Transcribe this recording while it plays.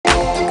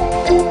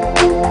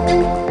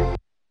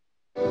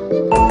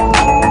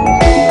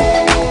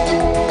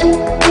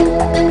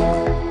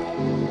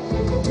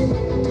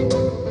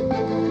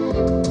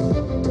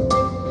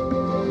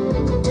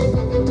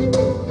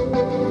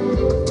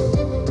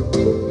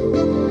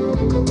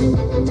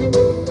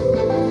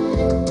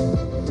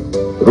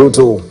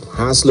Ruto,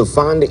 Hustler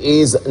Fund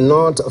is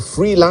not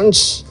free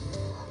lunch.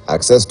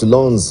 Access to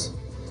loans.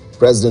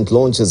 President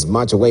launches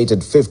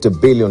much-awaited 50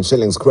 billion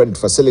shillings credit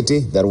facility.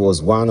 That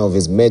was one of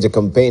his major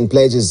campaign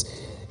pledges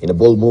in a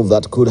bold move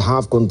that could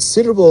have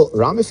considerable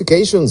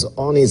ramifications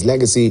on his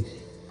legacy,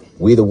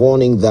 with a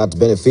warning that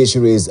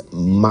beneficiaries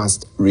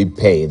must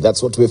repay.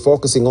 That's what we're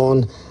focusing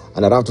on,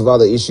 and a raft of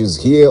other issues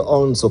here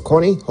on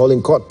Sokoni,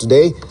 holding court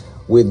today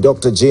with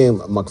Dr. Jim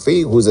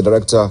McPhee, who is the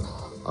director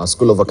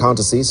School of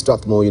Accountancy,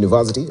 Strathmore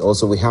University.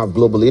 Also, we have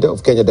global leader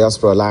of Kenya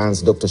Diaspora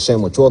Alliance, Dr.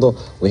 Sh52bn.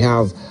 We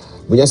have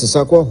Bunyasi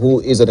Sakwa, who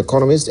is an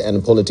economist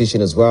and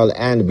politician as well,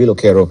 and Bill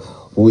Okero,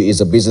 who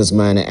is a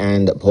businessman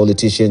and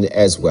politician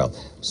as well.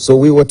 So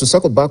we were to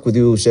circle back with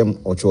you,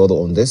 Sh52bn,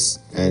 on this,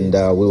 and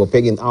we were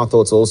pegging our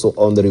thoughts also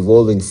on the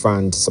revolving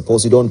fund.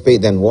 Suppose you don't pay,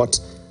 then what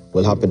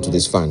will happen to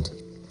this fund?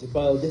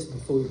 Just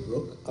before we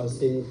broke, I was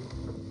saying,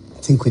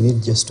 I think we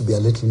need just to be a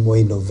little more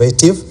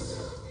innovative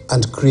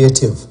and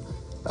creative.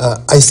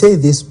 I say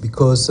this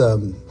because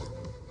over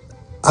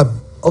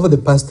the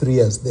past 3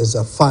 years, there's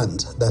a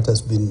fund that has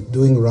been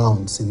doing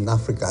rounds in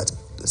Africa,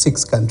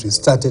 6 countries,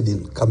 started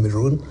in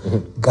Cameroon,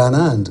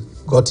 Ghana, and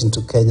got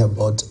into Kenya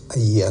about a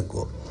year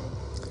ago.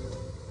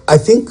 I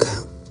think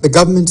the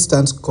government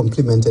stands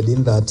complimented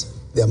in that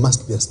there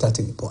must be a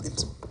starting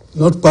point.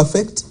 Not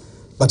perfect,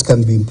 but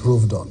can be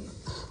improved on.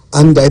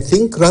 And I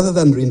think rather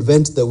than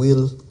reinvent the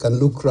wheel, can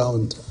look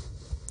around,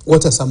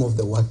 what are some of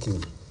the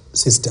working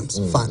systems,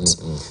 funds.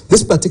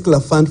 This particular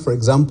fund, for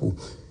example,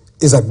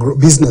 is a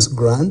business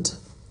grant,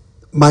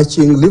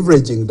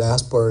 leveraging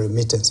diaspora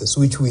remittances,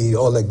 which we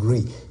all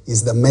agree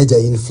is the major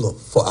inflow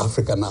for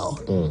Africa now,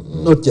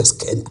 not just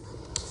Kenya.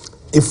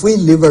 If we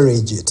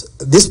leverage it,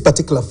 this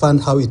particular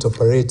fund, how it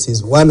operates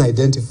is one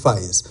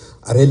identifies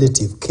a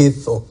relative,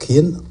 kith or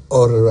kin,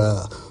 or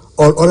a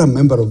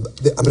member of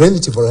a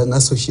relative or an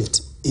associate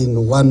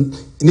in one,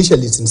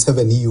 initially it's in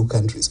 7 EU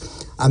countries.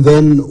 And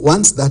then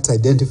once that's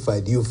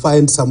identified, you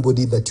find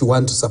somebody that you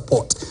want to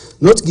support,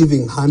 not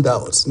giving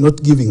handouts,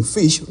 not giving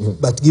fish,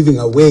 but giving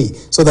away,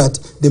 so that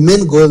the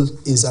main goal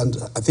is, and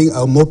I think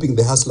our Mopping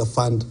the Hustler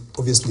Fund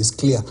obviously is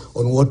clear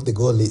on what the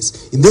goal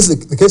is. In this,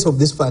 the case of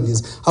this fund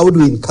is, how do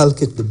we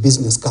inculcate the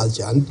business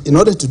culture? And in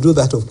order to do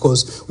that, of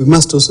course, we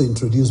must also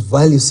introduce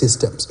value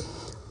systems.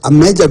 A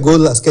major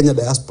goal as Kenya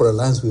Diaspora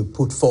Alliance we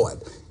put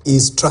forward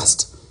is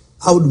trust.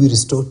 How do we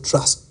restore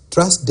trust?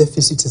 Trust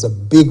deficit is a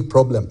big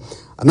problem.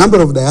 A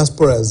number of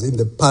diasporas in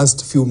the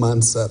past few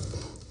months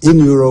in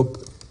Europe,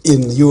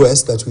 in the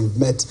US that we've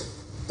met,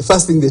 the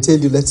first thing they tell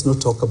you, let's not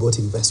talk about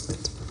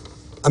investment.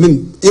 I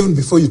mean, even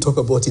before you talk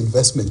about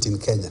investment in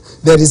Kenya,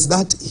 there is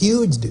that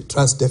huge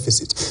trust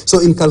deficit.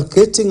 So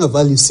inculcating a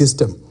value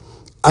system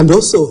and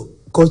also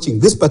coaching,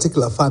 this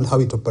particular fund, how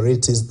it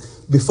operates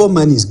is, before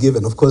money is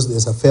given, of course,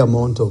 there's a fair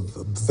amount of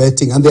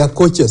vetting, and there are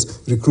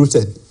coaches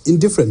recruited in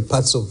different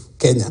parts of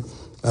Kenya.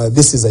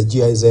 This is a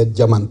GIZ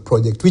German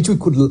project, which we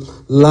could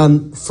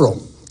learn from.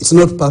 It's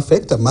not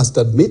perfect, I must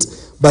admit,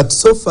 but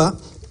so far,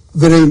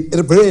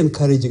 very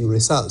encouraging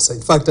results.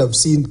 In fact, I've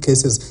seen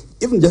cases,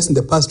 even just in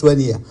the past 1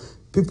 year,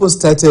 people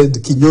started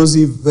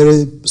kinyozi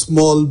very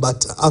small,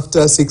 but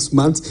after 6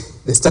 months,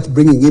 they start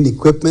bringing in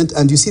equipment,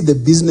 and you see the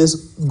business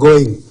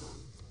going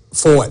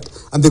forward.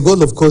 And the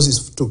goal, of course,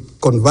 is to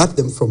convert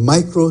them from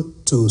micro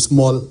to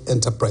small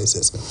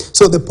enterprises.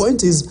 So the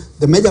point is,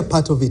 the major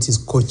part of it is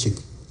coaching,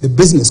 the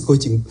business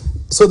coaching,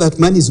 so that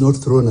money is not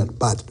thrown at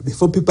bad.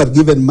 Before people are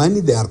given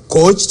money, they are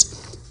coached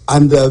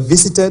and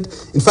visited.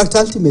 In fact,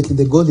 ultimately,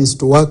 the goal is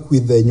to work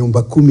with the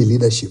Nyumba Kumi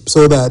leadership,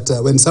 so that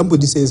when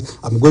somebody says,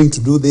 I'm going to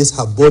do this,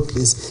 have bought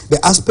this, the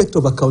aspect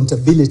of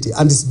accountability,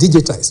 and it's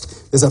digitized.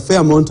 There's a fair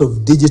amount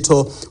of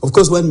digital. Of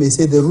course, one may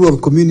say the rural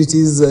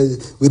communities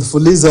with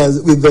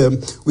Fuliza, with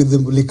the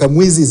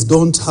Likamwizis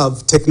don't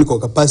have technical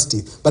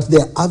capacity, but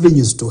there are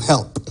avenues to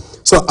help.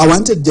 So I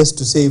wanted just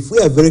to say, if we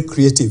are very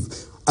creative,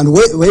 and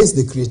where is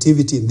the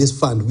creativity in this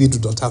fund, We Do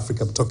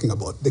Africa, I'm talking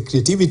about? The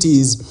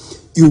creativity is,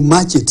 you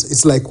match it.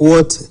 It's like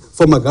what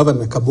former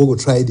Governor Kabogo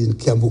tried in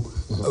Kiambu,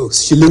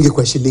 shilingi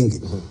kwa shilingi.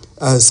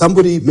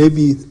 Somebody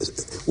maybe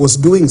was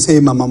doing, say,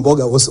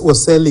 Mamamboga,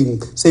 was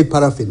selling, say,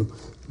 paraffin,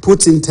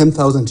 puts in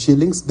 10,000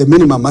 shillings. The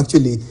minimum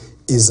actually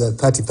is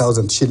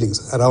 30,000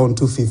 shillings, around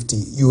 250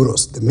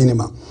 euros, the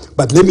minimum.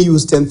 But let me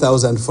use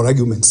 10,000 for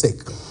argument's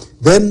sake.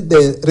 Then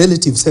the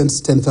relative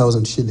sends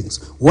 10,000 shillings.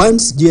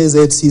 Once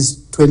GIZ sees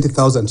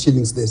 20,000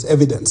 shillings, there's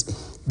evidence.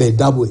 They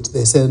double it.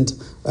 They send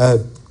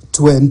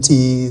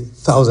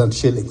 20,000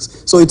 shillings.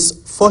 So it's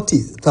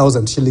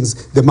 40,000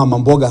 shillings the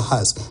Mamamboga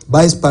has.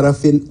 Buys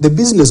paraffin. The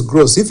business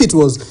grows. If it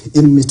was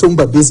in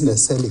Mitumba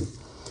business selling,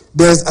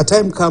 there's a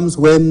time comes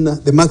when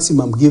the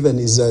maximum given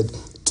is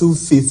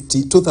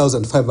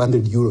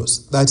 2,500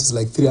 euros. That is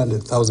like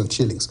 300,000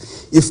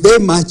 shillings. If they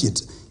match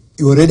it,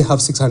 you already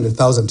have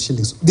 600,000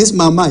 shillings. This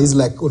mama is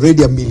like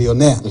already a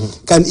millionaire,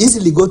 can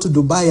easily go to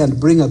Dubai and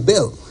bring a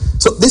bill.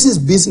 So this is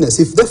business.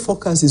 If their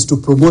focus is to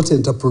promote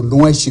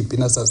entrepreneurship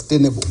in a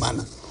sustainable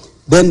manner,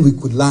 then we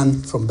could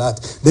learn from that.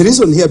 The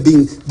reason here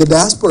being the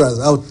diasporas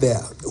out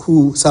there,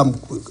 who some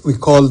we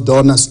call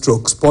donor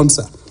stroke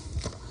sponsor,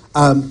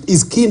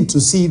 is keen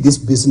to see this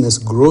business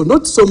grow,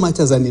 not so much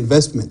as an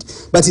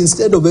investment, but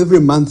instead of every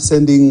month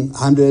sending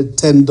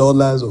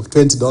 $110 or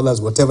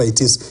 $20, whatever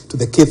it is, to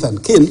the kith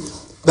and kin,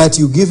 that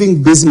you're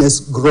giving business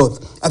growth.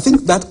 I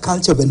think that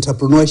culture of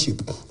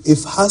entrepreneurship,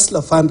 if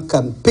Hustler Fund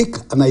can pick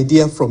an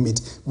idea from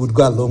it, would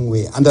go a long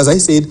way. And as I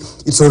said,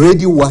 it's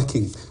already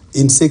working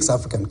in 6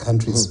 African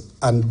countries.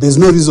 And there's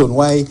no reason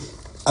why.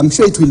 I'm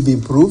sure it will be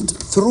improved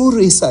through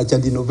research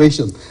and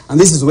innovation. And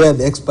this is where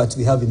the experts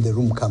we have in the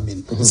room come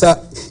in.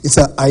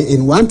 I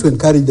want to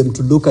encourage them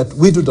to look at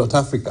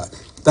wido.africa.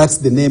 That's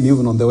the name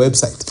even on the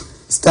website.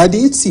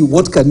 Study it, see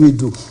what can we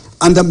do.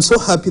 And I'm so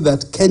happy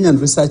that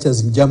Kenyan researchers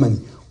in Germany,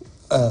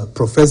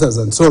 professors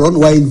and so on,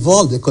 were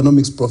involved,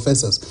 economics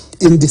professors,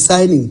 in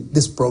designing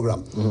this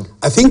program.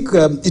 I think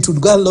it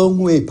would go a long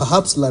way,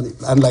 perhaps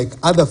unlike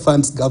other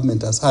funds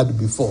government has had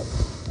before,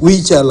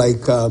 which are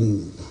like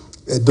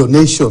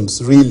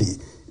donations, really.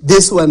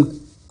 This one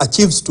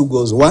achieves 2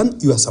 goals. One,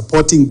 you are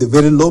supporting the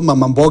very low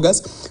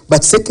mamambogas,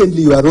 but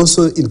secondly, you are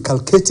also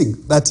inculcating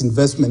that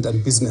investment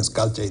and business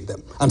culture in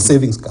them, and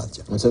savings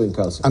culture.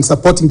 And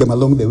supporting them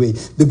along the way.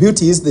 The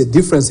beauty is, the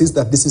difference is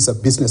that this is a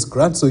business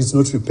grant, so it's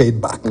not repaid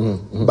back.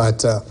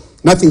 But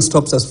nothing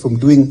stops us from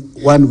doing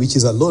one which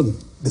is a loan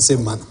the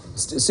same manner.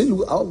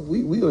 Still,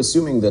 we are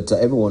assuming that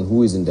everyone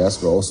who is in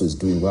diaspora also is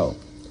doing well.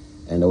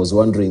 And I was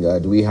wondering,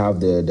 do we have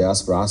the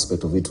diaspora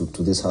aspect of it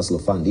to this Hustler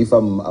Fund? If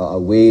I'm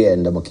away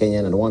and I'm a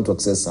Kenyan and I want to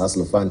access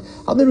Hustler Fund,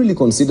 have they really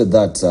considered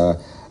that?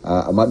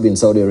 I might be in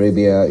Saudi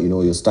Arabia, you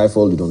know, you're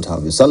stifled, you don't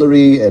have your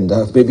salary, and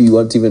maybe you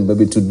want even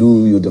maybe to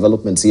do your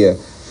developments here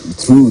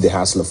through the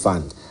Hustler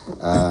Fund.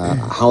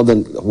 How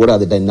then? What are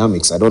the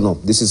dynamics? I don't know.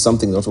 This is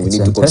something that we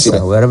need to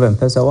consider. Wherever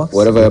M-Pesa works.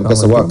 Wherever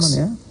M-Pesa works.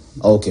 Yeah.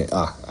 Okay.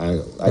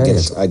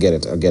 I get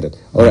it.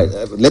 All right.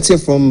 Let's hear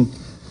from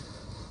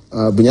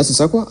Bunyasi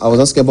Sakwa. I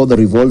was asking about the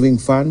revolving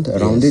fund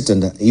around it,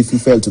 and if you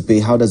fail to pay,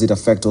 how does it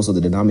affect also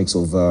the dynamics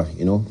of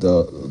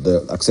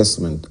the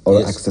assessment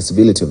or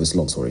accessibility of this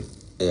loan? Sorry.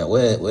 Yeah,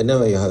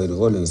 whenever you have a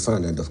revolving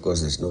fund, and of course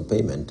there's no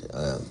payment,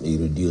 you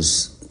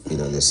reduce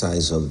the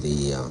size of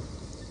the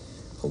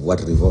of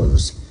what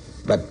revolves.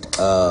 But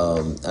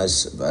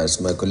as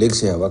my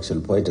colleagues here have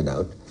actually pointed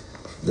out,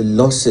 the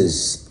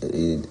losses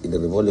in the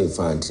revolving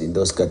funds in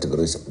those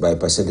categories by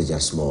percentage are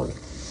small.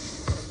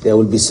 There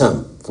will be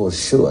some, for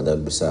sure. There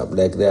will be some.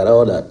 Like they are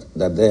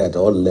at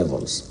all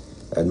levels,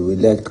 and we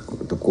like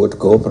to quote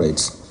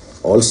cooperates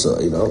also.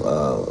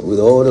 With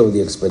all of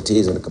the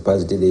expertise and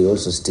capacity, they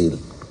also still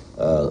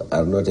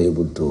are not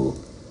able to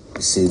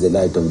see the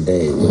light of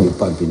day when we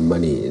pump in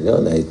money.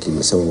 Like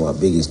in some of our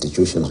big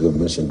institutions we have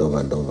mentioned over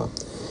and over.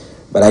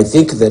 But I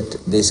think that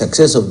the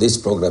success of this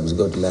program is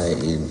going to lie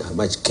in how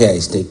much care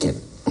is taken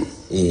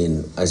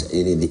as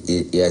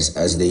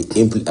they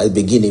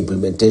begin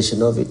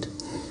implementation of it.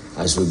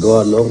 As we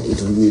go along,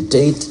 it will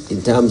mutate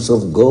in terms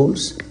of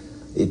goals.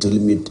 It will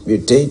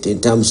mutate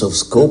in terms of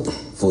scope.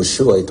 For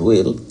sure, it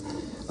will.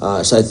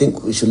 So I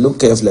think we should look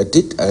carefully at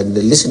it. And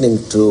listening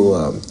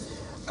to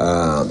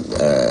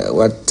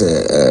what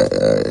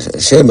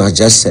Shema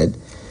just said,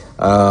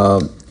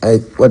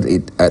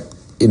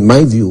 in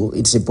my view,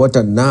 it's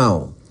important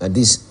now at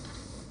this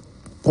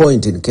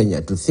point in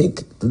Kenya to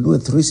do a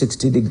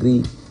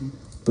 360-degree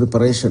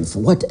preparation for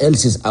what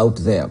else is out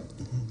there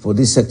for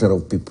this sector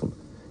of people.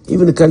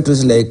 Even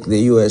countries like the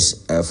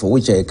US, for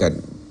which I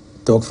can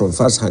talk from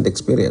first-hand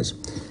experience,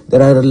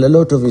 there are a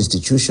lot of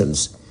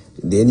institutions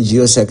in the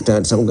NGO sector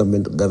and some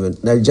government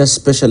that just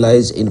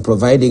specialize in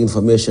providing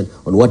information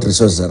on what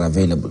resources are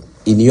available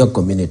in your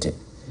community.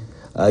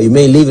 You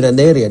may live in an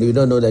area and you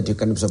don't know that you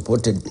can be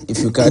supported. If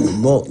you can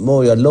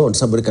mow your lawn,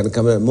 somebody can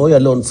come and mow your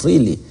lawn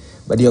freely,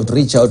 but you have to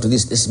reach out to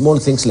these small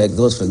things like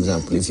those, for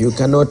example. If you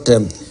cannot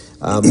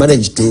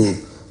manage to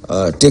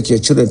take your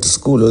children to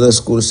school, other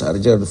schools are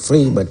generally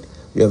free, but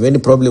you have any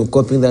problem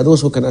coping, there are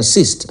those who can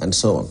assist and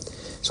so on.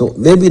 So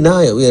maybe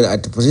now we are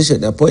at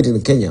a point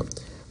in Kenya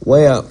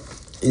where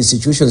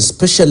institutions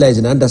specialize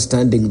in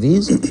understanding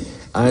these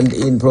and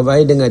in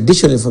providing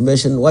additional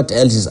information, what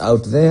else is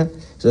out there,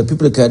 so that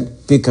people can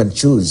pick and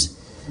choose.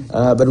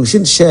 But we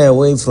shouldn't shy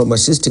away from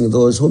assisting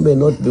those who may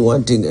not be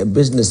wanting a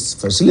business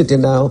facility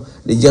now.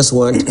 They just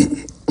want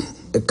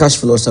a cash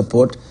flow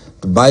support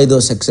to buy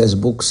those success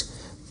books,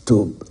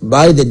 to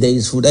buy the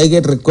day's food. I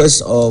get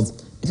requests of,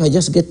 if I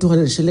just get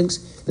 200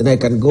 shillings, then I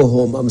can go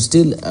home. I'm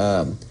still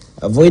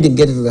avoiding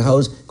getting to the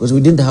house because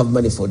we didn't have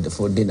money for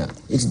dinner.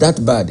 It's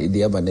that bad in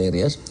the urban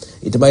areas.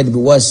 It might be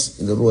worse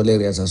in the rural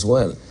areas as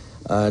well.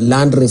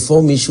 Land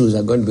reform issues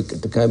are going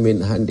to come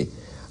in handy.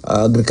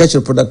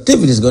 Agricultural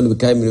productivity is going to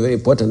become very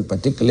important,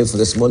 particularly for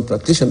the small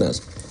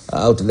practitioners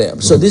out there.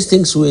 So these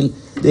things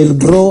they'll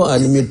grow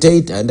and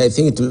mutate, and I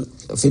think it will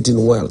fit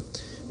in well.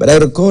 But I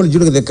recall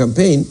during the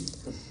campaign,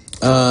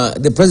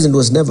 the president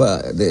was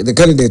never, the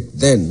candidate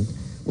then,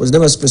 was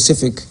never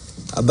specific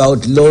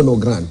about loan or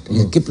grant.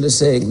 He kept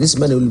saying this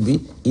money will be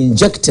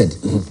injected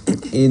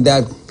in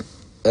that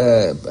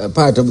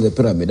part of the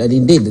pyramid. And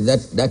indeed,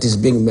 that is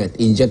being met,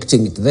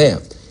 injecting it there.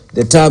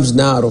 The terms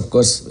now are, of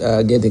course,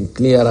 getting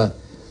clearer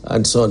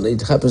and so on.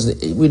 It happens,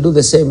 we do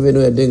the same when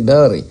we are doing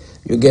dowry.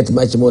 You get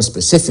much more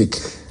specific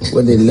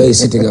when the law is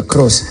sitting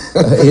across.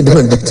 You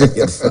don't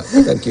get far.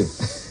 Thank you.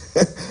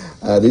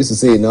 They used to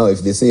say, now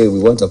if they say we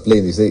want a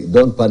plane, they say,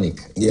 don't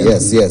panic. Yeah.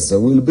 Yes. So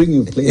we'll bring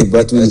you a plane,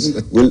 but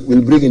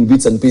we'll bring in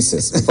bits and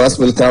pieces. First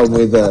we'll come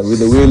with the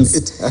wheels,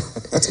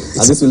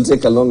 and this will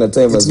take a longer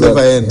time as well. It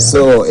never ends.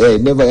 So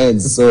it never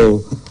ends.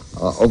 So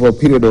over a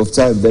period of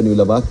time, then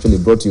you'll have actually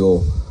brought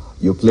your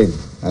plane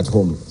at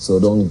home. So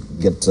don't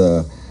get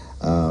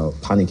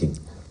panicking.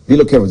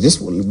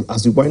 Just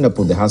as we wind up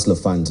with the Hustler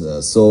Fund,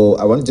 so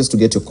I wanted just to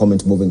get your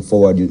comment moving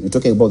forward. You're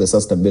talking about the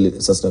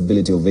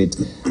sustainability of it.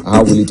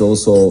 How will it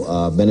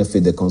also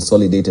benefit the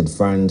consolidated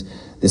fund?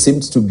 There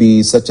seems to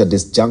be such a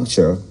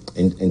disjuncture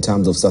in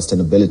terms of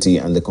sustainability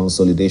and the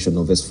consolidation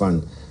of this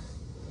fund.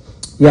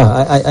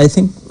 Yeah, I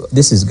think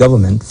this is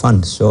government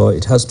fund, so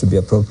it has to be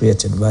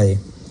appropriated by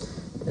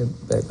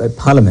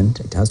Parliament.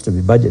 It has to be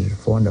budgeted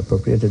for and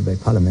appropriated by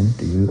Parliament.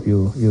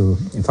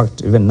 In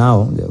fact, even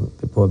now,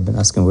 people have been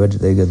asking where did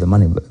they get the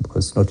money,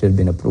 because it's not yet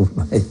been approved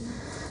by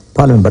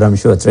Parliament. But I'm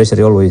sure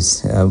Treasury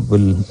always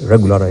will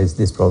regularize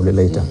this probably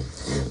later.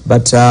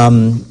 But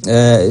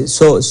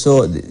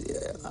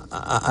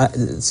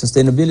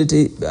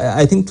sustainability.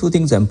 I think two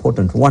things are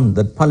important. One,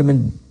 that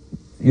Parliament,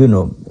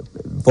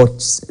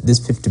 votes this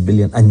 50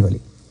 billion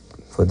annually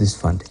for this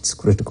fund. It's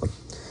critical.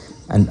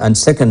 And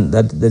second,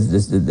 that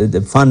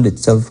the fund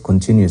itself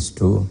continues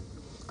to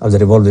as a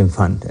revolving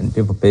fund, and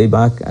people pay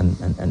back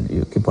and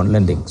you keep on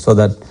lending, so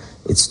that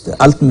it's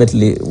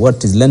ultimately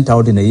what is lent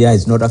out in a year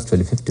is not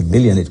actually 50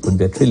 billion. It could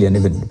be 1 trillion,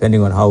 even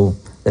depending on how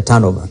the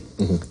turnover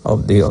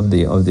of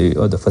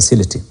the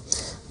facility.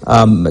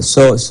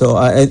 So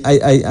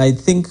I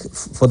think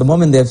for the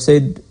moment they have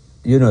said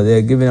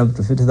they're giving up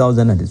to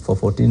 50,000 and it's for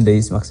 14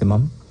 days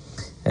maximum.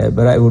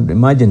 But I would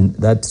imagine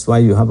that's why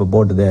you have a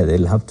board there.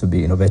 They'll have to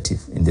be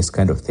innovative in this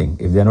kind of thing.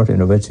 If they're not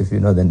innovative,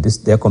 then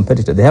they're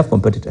competitors. They have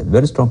competitors,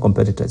 very strong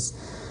competitors.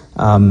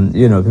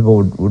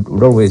 People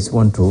would always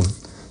want to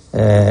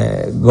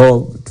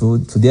go to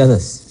the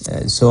others.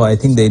 So I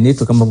think they need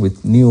to come up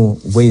with new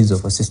ways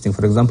of assisting.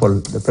 For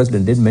example, the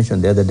president did mention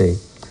the other day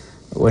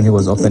when he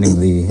was opening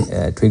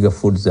the Trigger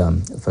Foods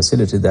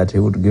facility that he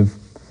would give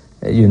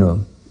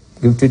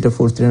Twitter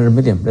Foods 300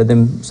 million. Let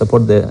them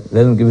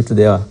give it to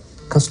their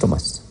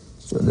customers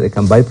so they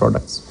can buy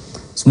products,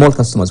 small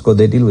customers, because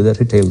they deal with the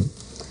retail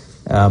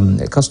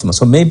customers.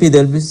 So maybe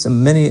there'll be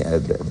many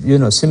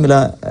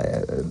similar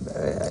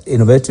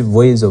innovative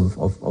ways of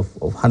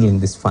handling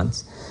these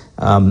funds,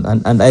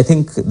 and I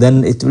think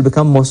then it will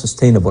become more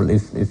sustainable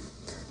if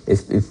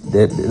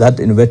that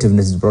innovativeness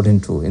is brought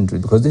into it,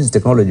 because this is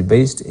technology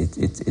based.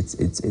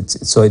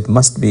 So it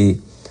must be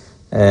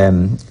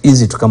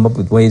easy to come up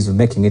with ways of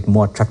making it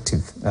more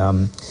attractive.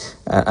 And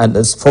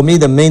as for me,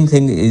 the main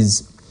thing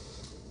is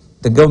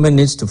the government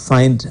needs to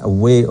find a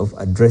way of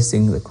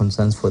addressing the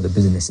concerns for the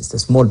businesses, the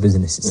small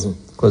businesses,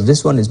 because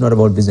this one is not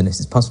about business,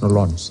 it's personal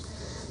loans.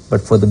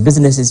 But for the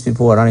businesses,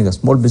 people who are running a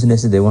small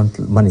business, they want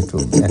money to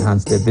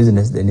enhance their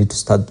business, they need to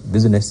start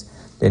business,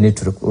 they need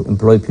to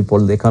employ people,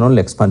 they can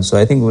only expand. So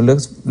I think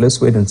let's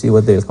wait and see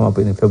what they'll come up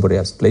with in February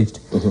as pledged.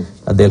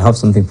 They'll have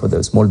something for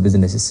the small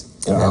businesses.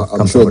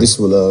 I'm sure this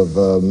will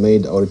have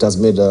made, or it has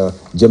made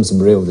James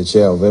Mreo, the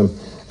chair of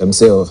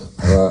MCL,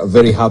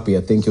 very happy. I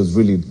think he was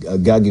really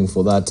gagging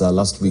for that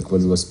last week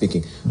when we were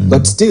speaking.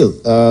 But still,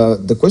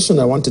 the question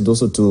I wanted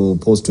also to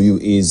pose to you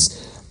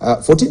is,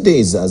 14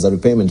 days as a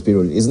repayment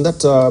period, isn't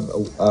that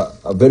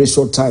a very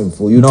short time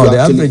for you to actually...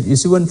 No, the average, you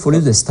see, when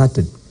Folize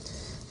started,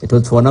 it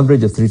was for an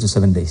average of 3 to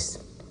 7 days.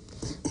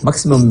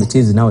 Maximum it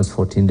is now is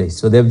 14 days.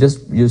 So they've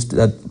just used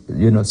that,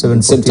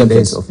 14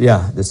 days of,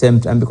 the same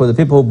time, because the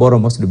people who borrow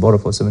mostly borrow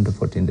for 7 to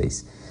 14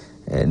 days.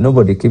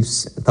 Nobody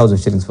keeps 1,000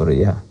 shillings for a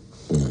year.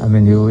 I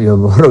mean, you're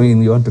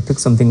borrowing, you want to pick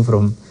something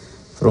from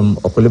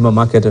Okolima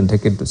market and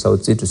take it to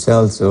South Sea to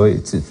sell, so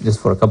it's just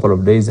for a couple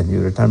of days and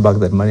you return back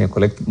that money and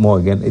collect more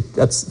again.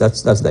 That's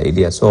the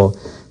idea. So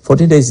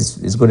 14 days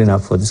is good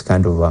enough for this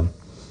kind of,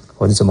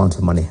 for this amount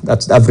of money.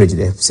 That's the average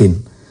they have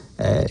seen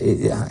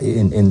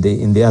in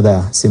the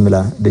other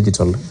similar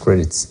digital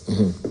credits.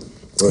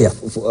 Right. Yeah.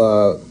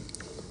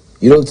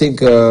 You don't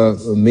think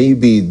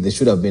maybe there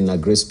should have been a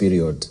grace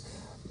period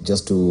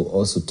just to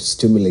also to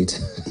stimulate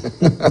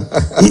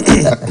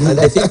and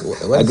I think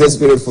a grace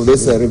period for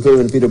this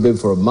repayment period, maybe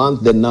for a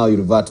month, then now you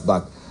revert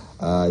back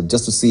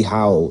just to see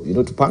how,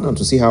 to pan out,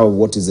 to see how,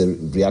 what is the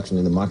reaction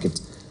in the market.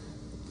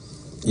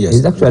 Yes,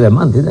 it's actually a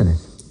month, isn't it?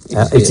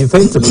 If you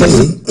fail to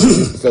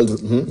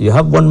pay, you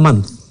have 1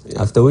 month,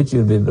 after which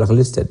you'll be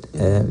blacklisted.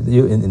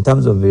 In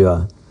terms of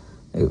your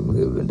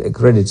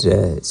credit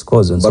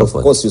scores and so forth. But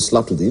of course you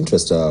slapped with the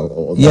interest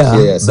on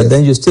that. But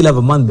then you still have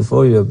a month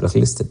before you're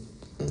blacklisted.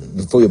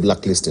 Before you're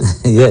blacklisted?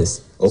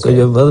 Yes. Okay. So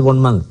you have a 1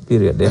 month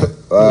period. Yeah.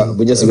 A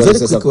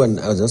very quick one,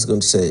 I was just going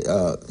to say,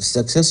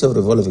 success of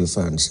revolving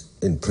funds,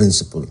 in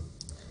principle,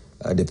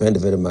 depend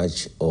very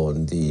much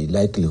on the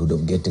likelihood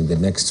of getting the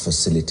next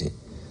facility.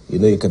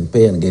 You can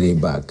pay and get it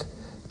back.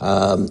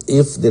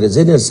 If there is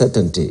any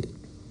uncertainty,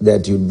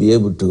 that you'd be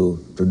able to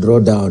draw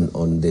down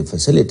on the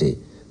facility,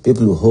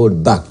 people who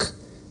hold back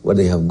what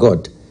they have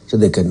got so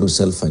they can do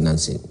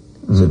self-financing,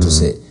 so to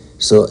say.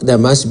 So there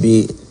must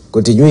be,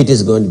 continuity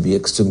is going to be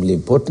extremely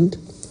important.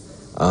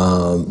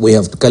 We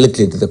have to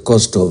calculate the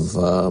cost of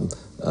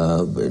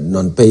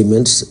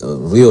non-payments,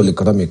 real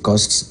economic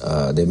costs.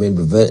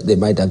 They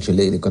might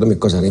actually, the economic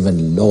costs are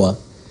even lower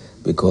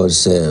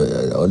because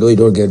although you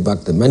don't get back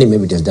the money,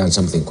 maybe it has done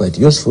something quite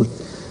useful.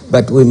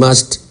 But we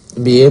must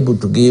be able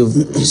to give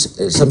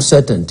some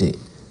certainty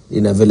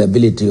in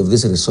availability of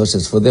these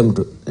resources for them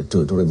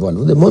to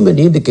revolve. The moment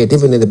you indicate,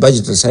 even in the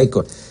budgetary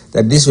cycle,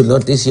 that this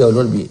year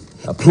will not be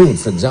approved,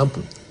 for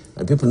example,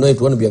 and people know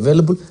it won't be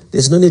available,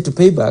 there's no need to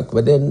pay back,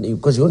 but then,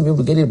 because you won't be able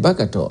to get it back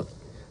at all,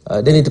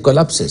 then it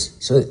collapses.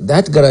 So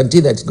that guarantee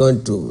that's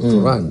going to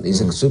run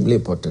is extremely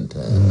important.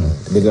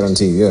 The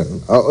guarantee, yeah.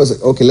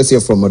 Okay, let's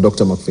hear from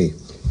Dr. McPhee.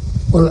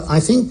 Well, I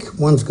think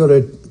one's got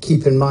to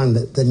keep in mind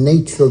that the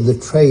nature of the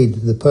trade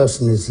the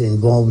person is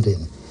involved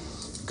in.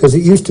 Because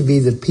it used to be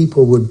that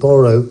people would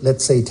borrow,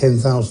 let's say,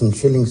 10,000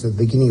 shillings at the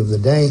beginning of the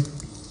day.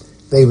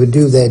 They would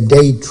do their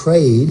day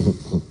trade,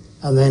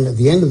 and then at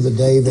the end of the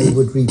day, they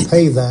would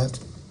repay that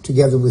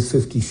together with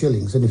 50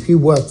 shillings. And if you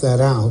work that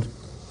out,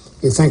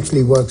 it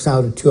actually works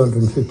out at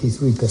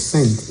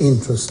 253%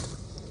 interest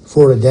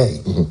for a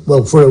day,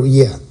 well, for a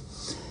year.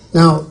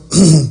 Now,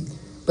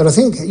 but I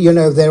think, you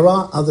know, there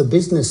are other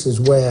businesses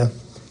where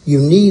you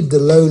need the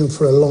loan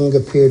for a longer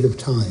period of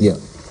time. Yeah.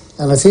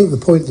 And I think the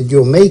point that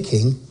you're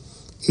making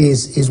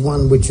is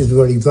one which is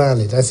very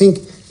valid. I think,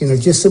 you know,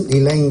 just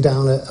simply laying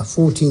down a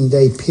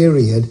 14-day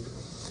period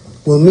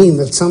will mean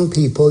that some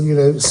people, you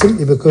know,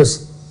 simply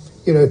because,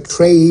 you know,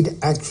 trade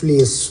actually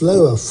is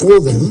slower for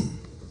them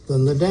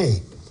than the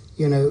day.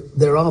 You know,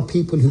 there are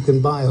people who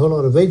can buy a whole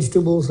lot of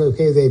vegetables.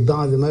 Okay, they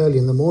buy them early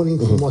in the morning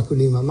from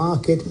Wakulima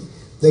Market.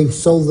 They've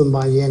sold them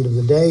by the end of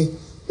the day.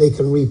 They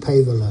can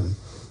repay the loan.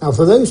 Now,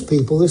 for those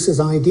people, this is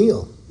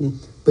ideal.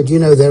 But, you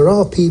know, there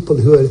are people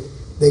who are,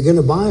 they're going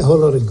to buy a whole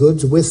lot of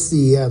goods with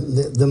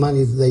the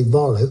money that they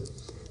borrow.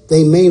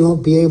 They may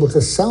not be able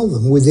to sell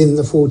them within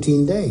the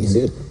 14 days.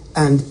 Indeed.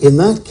 And in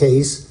that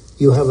case,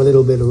 you have a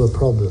little bit of a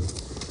problem.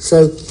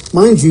 So,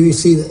 mind you, you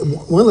see, that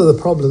one of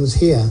the problems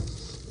here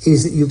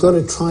is that you've got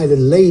to try to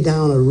lay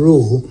down a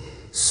rule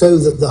so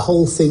that the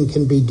whole thing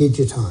can be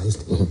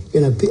digitized.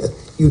 You know,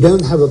 you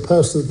don't have a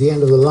person at the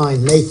end of the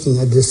line making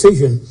a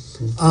decision.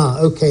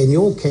 Okay, in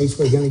your case,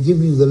 we're going to give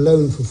you the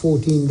loan for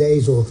 14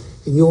 days, or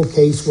in your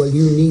case, well,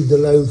 you need the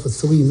loan for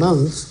 3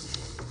 months.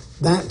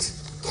 That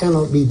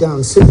cannot be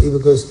done simply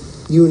because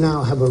you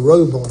now have a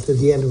robot at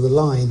the end of the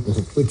line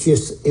which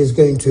is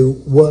going to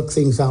work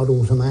things out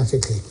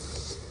automatically.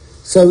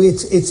 So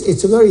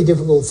it's a very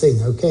difficult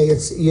thing, okay?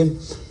 It's,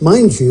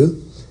 mind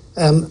you,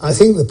 I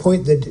think the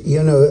point that,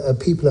 you know,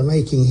 people are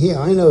making here,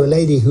 I know a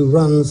lady who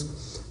runs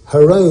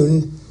her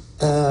own,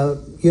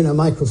 you know,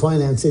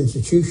 microfinance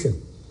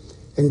institution.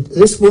 And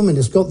this woman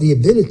has got the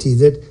ability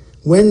that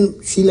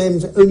when she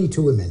lends only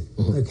to women,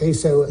 okay,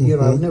 so, you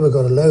know, I've never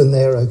got a loan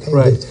there, okay,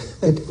 Right.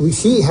 but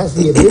she has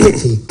the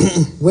ability,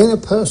 when a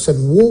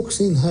person walks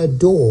in her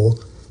door,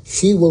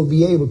 she will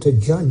be able to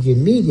judge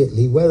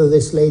immediately whether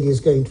this lady is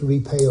going to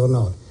repay or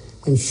not.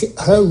 And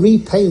her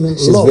repayment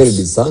She's loss very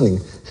discerning.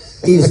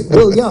 is,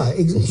 well, yeah,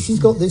 she's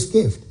got this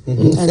gift.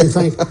 And in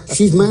fact,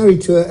 she's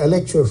married to a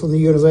lecturer from the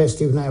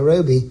University of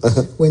Nairobi.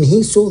 When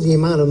he saw the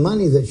amount of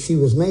money that she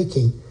was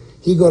making,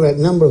 he got a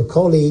number of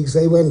colleagues.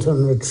 They went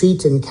on a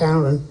retreat in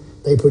Karen.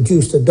 They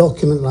produced a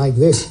document like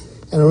this.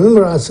 And I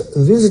remember I was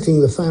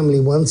visiting the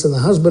family once, and the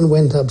husband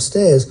went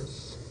upstairs.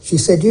 She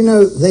said, you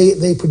know,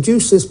 they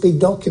produced this big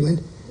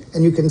document,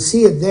 and you can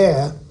see it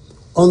there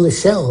on the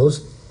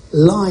shelves,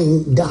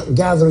 lying,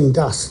 gathering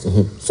dust.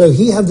 So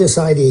he had this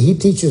idea. He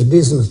teaches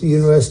business at the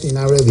University of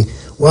Nairobi.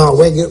 Well,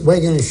 we're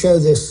going to show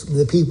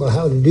the people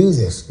how to do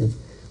this.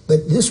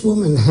 But this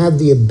woman had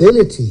the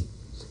ability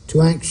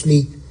to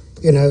actually,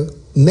 you know,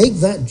 make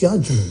that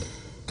judgment.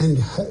 And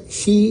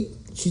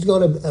she's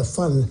got a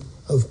fund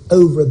of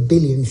over 1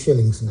 billion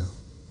shillings now.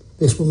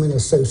 This woman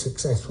is so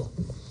successful.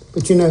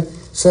 But, you know,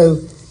 so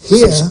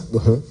here,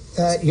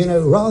 you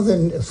know, rather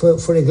than,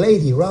 for a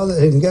lady, rather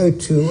than go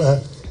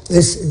to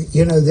this,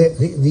 you know,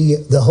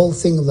 the whole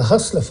thing of the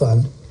Hustler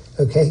Fund,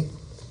 okay,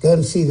 go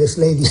and see this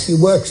lady. She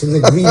works in the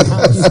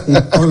greenhouse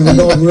on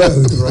Long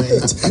Road. Right.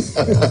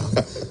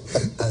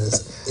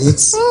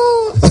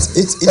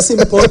 It's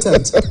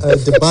important,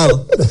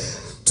 Debal,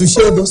 to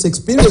share those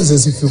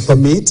experiences, if you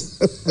permit,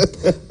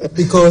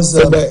 because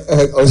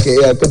okay,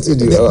 yeah,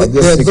 continue.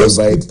 there are those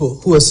people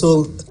who are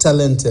so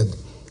talented.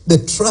 The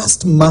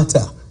trust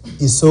matter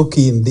is so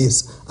key in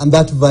this, and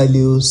that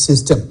value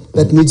system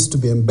that needs to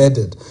be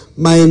embedded.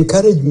 My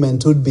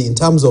encouragement would be in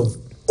terms of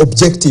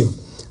objective.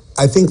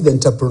 I think the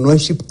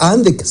entrepreneurship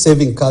and the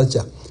saving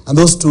culture, and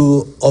those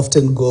two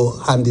often go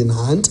hand in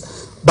hand.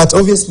 But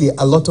obviously,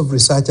 a lot of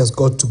research has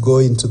got to go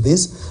into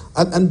this.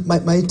 And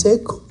my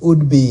take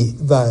would be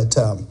that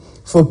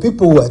for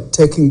people who are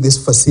taking this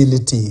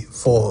facility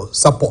for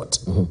support,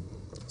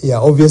 yeah,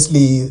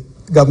 obviously,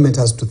 government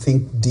has to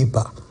think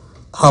deeper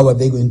how are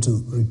they going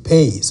to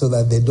repay so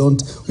that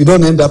we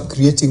don't end up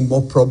creating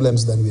more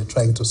problems than we are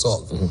trying to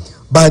solve.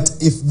 But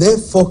if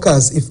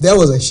there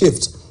was a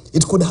shift,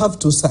 it could have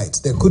two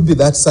sides. There could be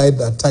that side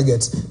that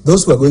targets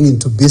those who are going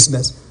into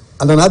business,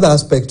 and another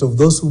aspect of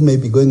those who may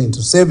be going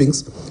into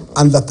savings,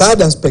 and the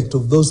third aspect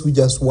of those who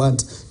just want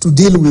to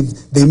deal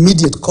with the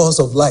immediate cost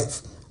of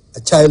life.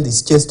 A child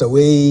is chased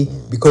away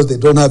because they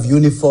don't have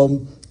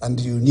uniform and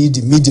you need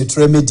immediate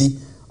remedy,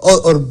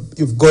 or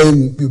you've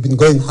been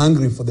going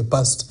hungry for the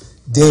past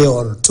day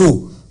or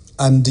two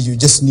and you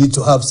just need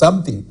to have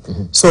something.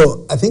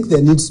 So I think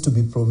there needs to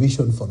be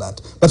provision for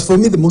that. But for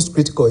me, the most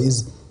critical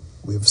is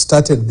we've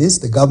started this,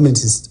 the government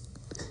is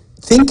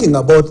thinking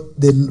about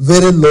the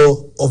very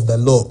law of the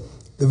law.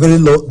 The very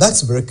law,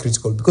 that's very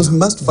critical because we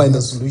must find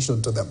a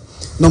solution to them.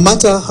 No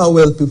matter how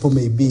well people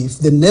may be, if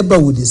the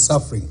neighborhood is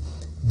suffering,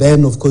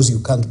 then of course you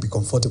can't be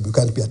comfortable, you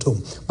can't be at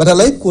home. But I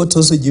like what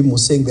also Jim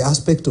was saying, the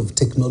aspect of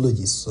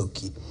technology is so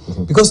key.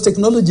 Because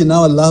technology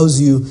now allows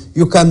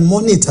you can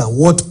monitor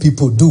what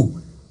people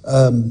do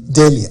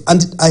daily.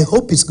 And I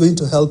hope it's going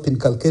to help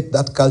inculcate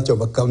that culture of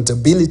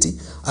accountability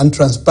and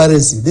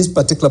transparency. This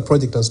particular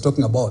project I was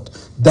talking about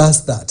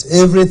does that.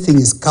 Everything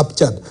is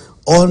captured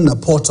on a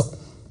portal.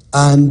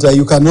 And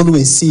you can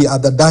always see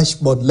at the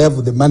dashboard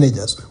level, the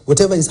managers,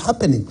 whatever is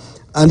happening.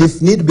 And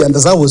if need be, and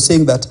as I was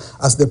saying that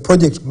as the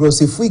project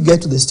grows, if we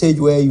get to the stage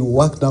where you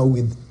work now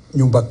with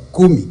Nyumba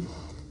Kumi,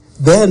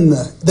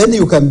 then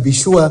you can be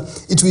sure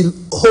it will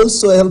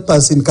also help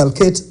us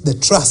inculcate the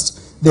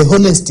trust, the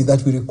honesty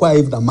that we require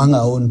even among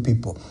our own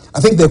people. I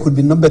think there could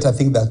be no better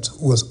thing that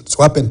was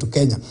to happen to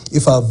Kenya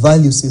if our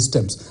value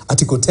systems,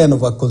 Article 10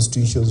 of our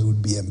constitutions,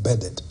 would be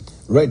embedded.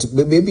 Right,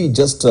 maybe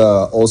just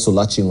also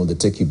latching on the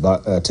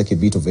techie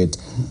bit of it,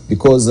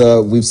 because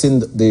we've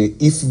seen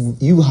if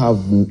you have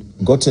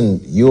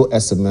gotten your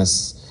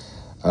SMS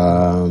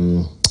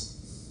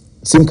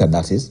SIM card,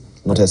 that is,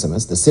 not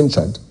SMS, the SIM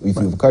card, if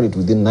you've carried it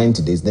within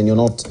 90 days, then you're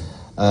not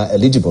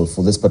eligible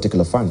for this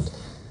particular fund.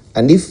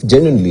 And if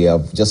genuinely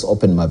I've just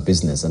opened my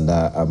business and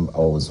I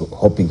was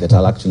hoping that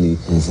I'll actually,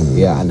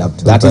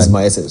 that is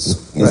my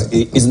essence.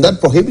 Isn't that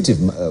prohibitive?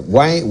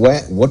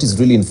 What is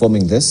really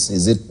informing this?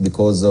 Is it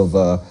because of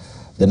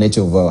the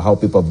nature of how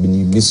people have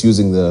been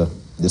misusing the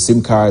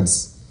SIM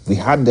cards? We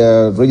had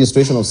the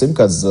registration of SIM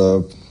cards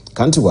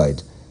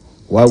countrywide.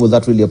 Why will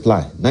that really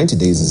apply? 90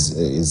 days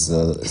is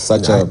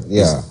such I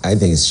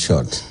think it's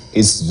short.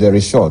 It's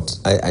very short.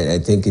 I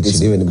think it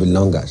should even be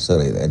longer.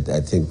 Sorry, I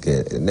think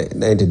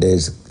 90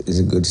 days is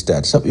a good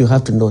start. So you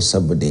have to know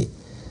somebody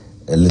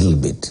a little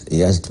bit. He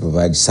has to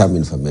provide some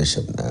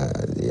information.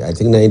 I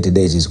think 90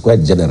 days is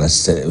quite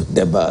generous, in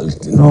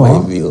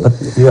my view.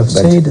 But you have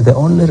said the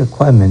only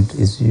requirement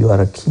is you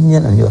are a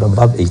Kenyan and you are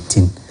above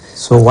 18.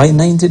 So why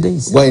 90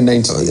 days? Why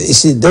 90 days? You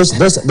see, those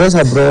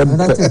are broad.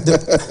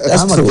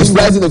 That's true. It's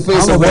right in the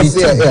face of what's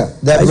there.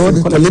 They're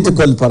broad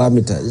political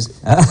parameters.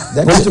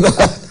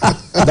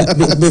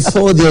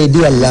 Before the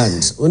idea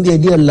lands. When the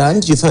idea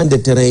lands, you find the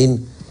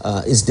terrain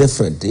is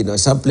different. You know,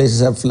 some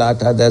places are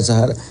flat, others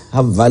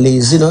have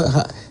valleys. You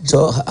know,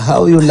 so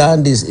how you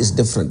land is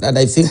different. And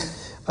I think,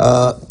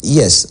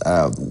 yes,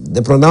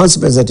 the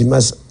pronouncements that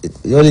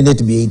you only need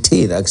to be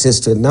 18, access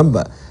to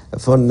a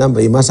phone number,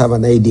 you must have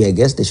an ID, I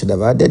guess they should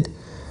have added.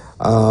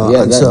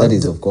 That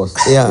is, of course.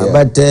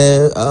 But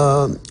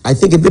I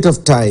think a bit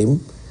of time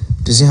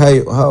to see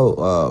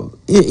how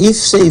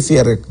if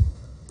you're a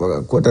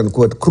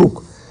quote-unquote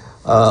crook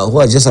who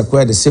has just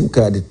acquired a SIM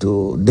card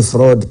to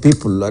defraud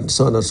people and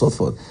so on and so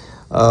forth,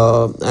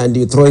 and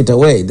you throw it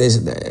away.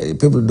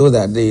 People do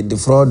that. They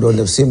defraud on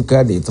the SIM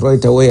card, they throw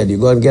it away, and you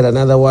go and get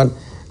another one,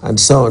 and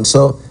so on.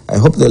 So I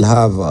hope they'll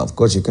have, of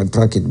course, you can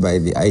track it by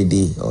the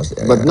ID.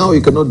 But now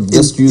you cannot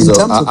just use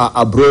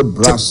a broad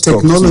brush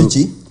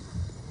technology.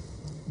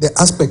 The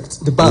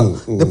aspect,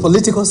 the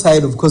political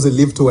side, of course, they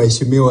leave to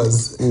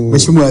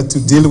Mheshimiwa to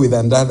deal with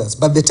and others.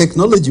 But the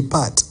technology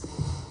part,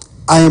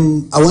 I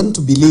want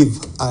to believe,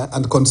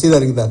 and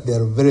considering that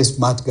there are very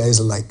smart guys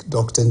like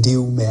Dr. Ndi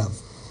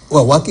who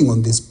are working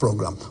on this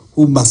program,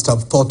 who must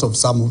have thought of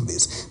some of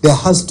this. There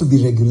has to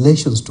be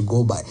regulations to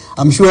go by.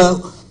 I'm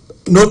sure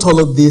not all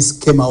of this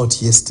came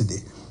out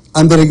yesterday.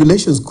 And the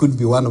regulations could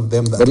be one of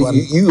them. But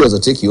you as a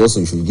techie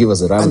also should give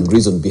us a rhyme and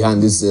reason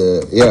behind this.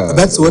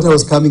 That's what I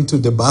was coming to,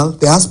 Debal.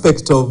 The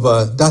aspect of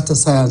data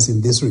science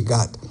in this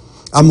regard.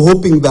 I'm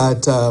hoping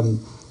that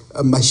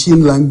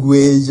machine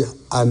language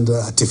and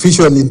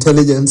artificial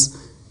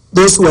intelligence,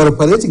 those who are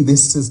operating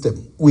this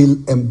system will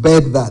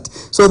embed that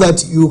so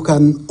that you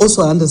can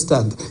also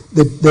understand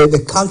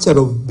the culture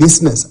of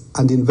business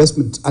and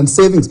investment and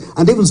savings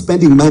and even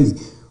spending money.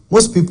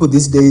 Most people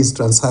these days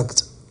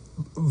transact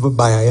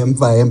via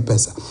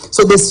M-Pesa.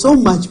 So there's so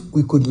much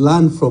we could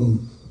learn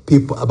from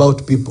people,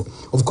 about people,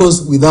 of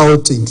course,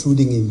 without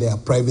intruding in their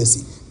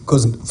privacy,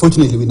 because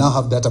fortunately we now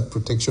have data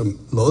protection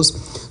laws.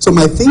 So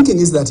my thinking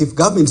is that if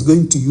government is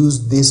going to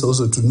use this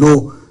also to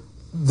know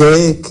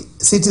their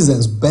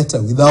citizens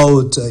better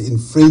without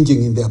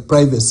infringing in their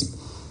privacy,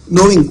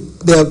 knowing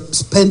their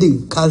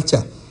spending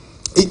culture,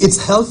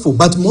 it's helpful,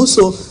 but more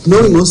so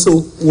knowing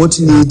also what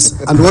needs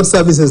and what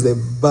services they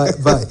buy.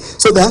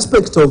 So the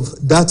aspect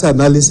of data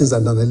analysis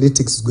and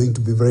analytics is going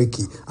to be very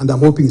key, and I'm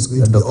hoping it's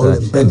going to be all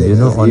embedded. You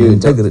know, on the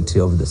integrity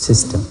of the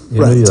system,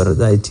 you know, you're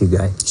the IT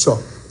guy. Sure.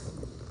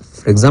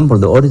 For example,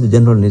 the Auditor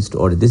General needs to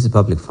audit. This is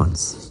public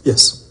funds.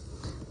 Yes.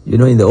 You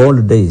know, in the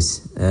old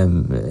days,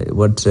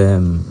 what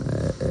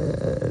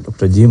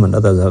Dr. Jim and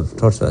others have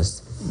taught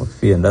us,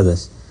 McPhee and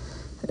others,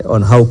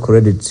 on how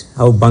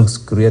banks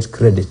create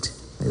credit,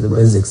 the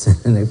basics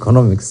in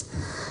economics.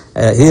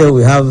 Here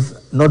we have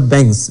not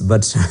banks,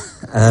 but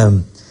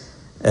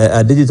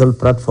a digital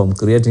platform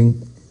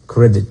creating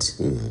credit.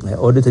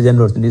 Auditor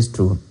General needs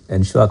to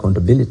ensure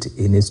accountability.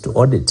 He needs to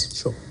audit.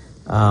 Sure.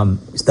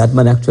 Is that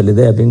money actually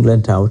there being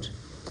lent out?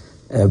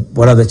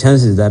 What are the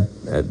chances that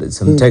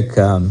some tech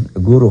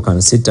guru can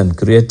sit and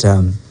create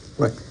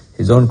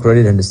his own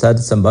credit and start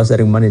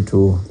ambassading money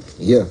to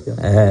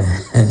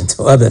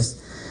to others?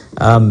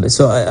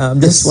 So I'm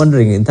just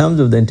wondering, in terms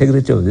of the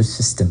integrity of this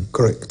system,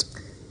 correct,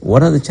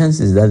 what are the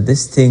chances that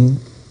this thing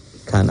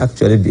can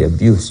actually be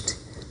abused?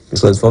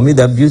 Because for me,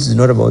 the abuse is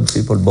not about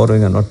people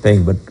borrowing and not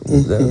paying, but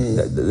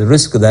the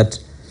risk that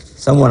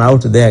someone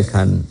out there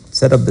can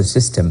set up the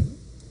system,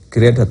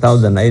 create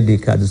 1,000 ID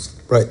cards,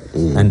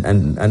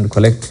 and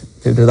collect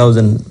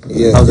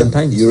 50,000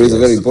 times. You raise a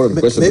very important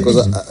question,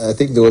 because I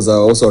think there was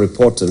also a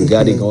report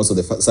regarding also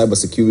the cyber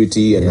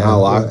security and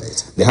how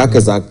the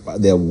hackers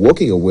they're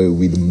walking away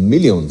with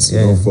millions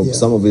from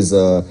some of his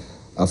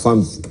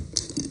funds.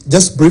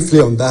 Just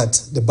briefly on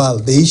that,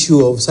 the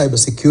issue of cyber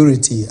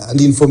security and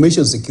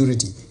information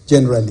security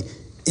generally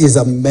is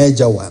a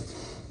major one.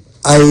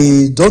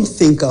 I don't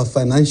think our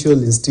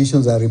financial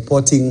institutions are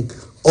reporting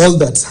all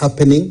that's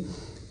happening.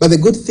 But the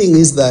good thing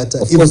is that...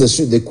 of course,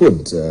 they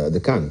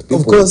can't. People,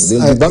 of course.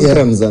 They'll be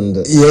bankrupt and...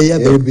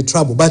 there would be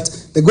trouble. But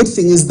the good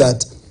thing is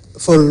that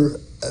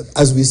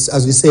as we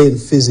say in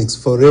physics,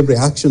 for every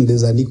action,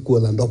 there's an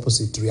equal and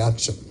opposite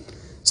reaction.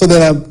 So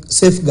there are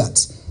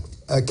safeguards.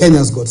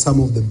 Kenya's got some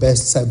of the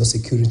best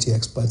cybersecurity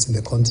experts in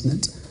the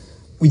continent.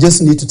 We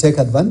just need to take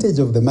advantage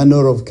of the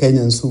manner of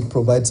Kenyans who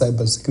provide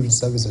cybersecurity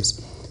services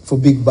for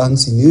big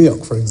banks in New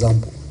York, for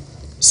example.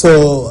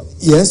 So,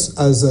 yes,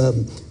 as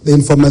the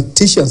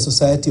Informatician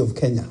Society of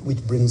Kenya,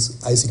 which brings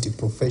ICT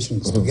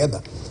professionals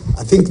together,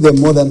 I think they're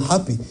more than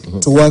happy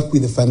to work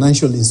with the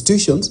financial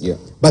institutions.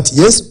 But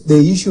yes, the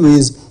issue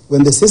is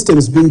when the system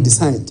is being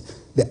designed,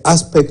 the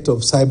aspect of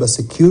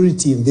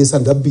cybersecurity in this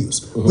and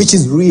abuse, which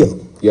is real,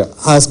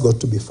 has got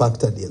to be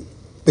factored in.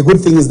 The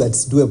good thing is that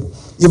it's doable.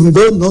 Even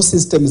though no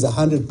system is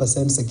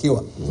 100%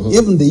 secure,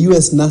 even the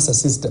US NASA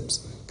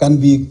systems can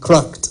be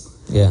cracked.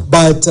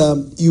 But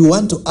you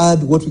want to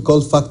add what we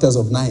call factors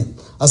of 9.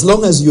 As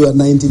long as you are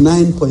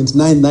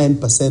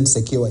 99.99%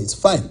 secure, it's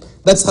fine.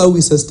 That's how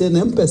we sustain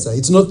M-Pesa.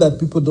 It's not that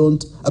people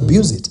don't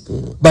abuse it,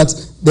 but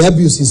the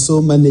abuse is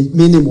so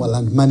minimal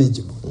and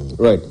manageable.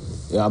 Right.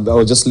 Yeah, I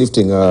was just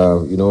lifting,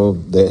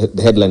 the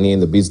headline in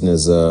the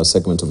business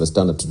segment of the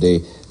Standard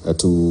today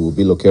to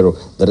Bill Okero,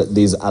 that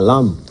there's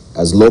alarm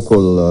as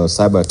local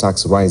cyber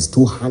attacks rise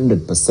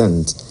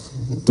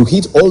 200% to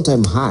hit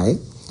all-time high.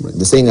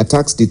 They're saying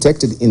attacks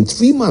detected in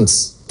 3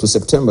 months to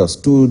September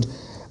stood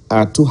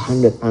at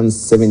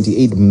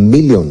 278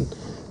 million,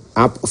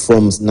 up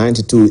from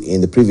 92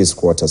 in the previous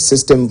quarter.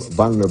 System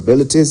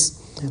vulnerabilities,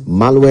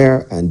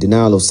 malware, and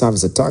denial of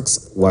service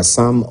attacks were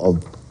some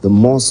of the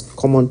most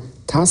common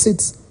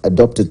tactics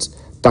adopted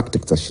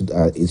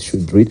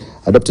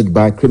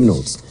by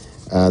criminals.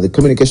 The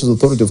Communications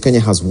Authority of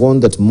Kenya has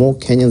warned that more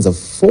Kenyans are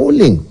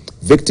falling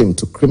victim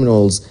to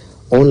criminals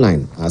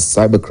online as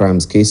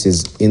cybercrimes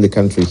cases in the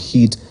country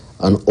hit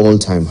an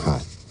all-time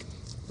high.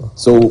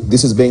 So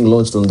this is being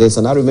launched on this,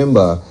 and I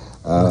remember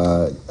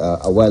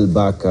a while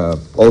back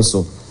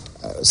also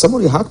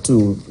somebody hacked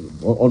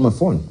on my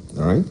phone,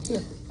 all right?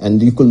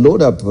 And you could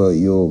load up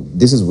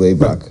this is way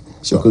back.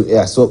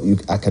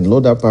 I can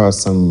load up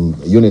some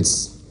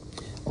units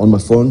on my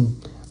phone.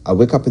 I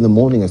wake up in the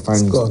morning, I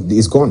find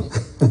it's gone.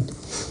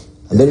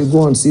 And then you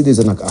go and see there's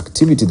an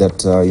activity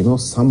that,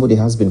 somebody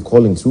has been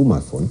calling through my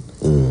phone.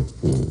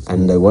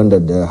 And I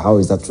wondered, how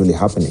is that really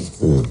happening?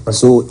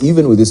 So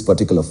even with this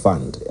particular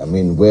fund, I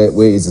mean, where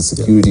is the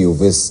security of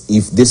this,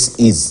 if this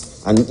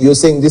is, and you're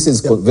saying this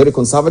is very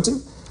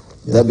conservative?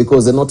 That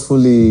because they're not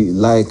fully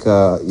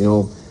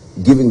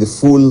giving the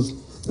full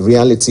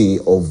reality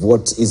of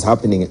what is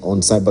happening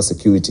on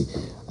cybersecurity.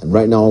 And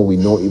right now we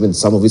know even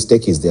some of these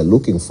techies, they're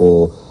looking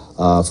for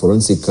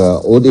forensic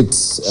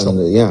audits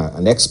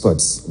and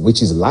experts,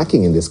 which is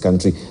lacking in this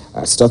country.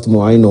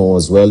 Strathmore, I know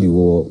as well, you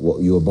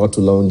were about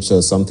to launch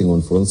something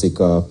on forensic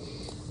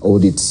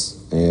audits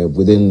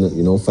within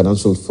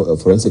financial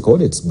forensic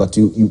audits, but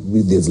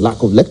there's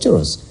lack of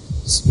lecturers.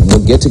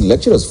 Not getting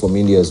lecturers from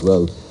India as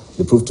well.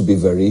 They prove to be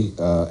very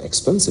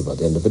expensive at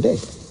the end of the day.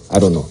 I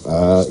don't know.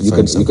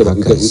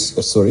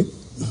 Sorry.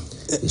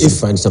 You should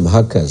find some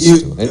hackers.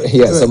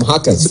 Some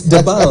hackers. You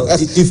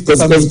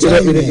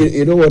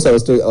know what I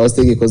was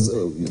thinking, because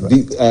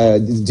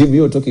Jim,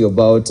 you were talking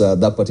about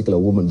that particular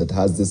woman that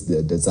has this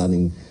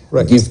designing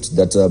gift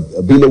that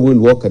Bilo will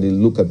walk and he'll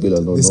look at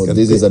Bilo. No,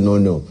 this is a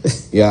no.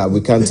 Yeah,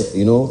 we can't,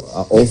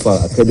 offer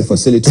a credit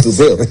facility to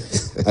Bill.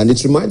 And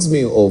it reminds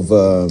me of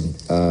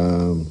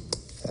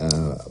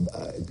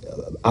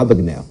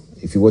Abagnale.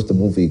 If you watch the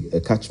movie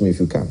Catch Me If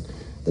You Can,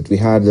 that we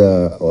had,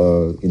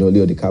 Leo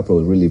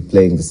DiCaprio really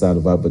playing the son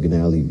of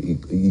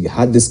Abagnale. He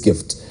had this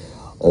gift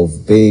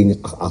of being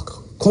a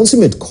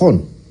consummate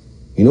con,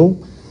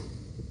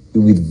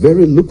 with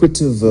very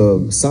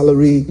lucrative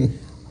salary,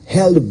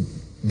 held a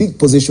big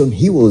position.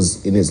 He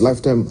was, in his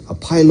lifetime, a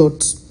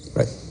pilot.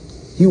 Right.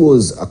 He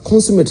was a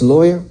consummate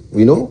lawyer,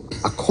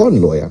 a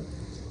con lawyer.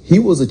 He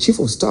was a chief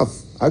of staff,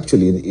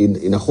 actually,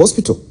 in a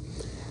hospital.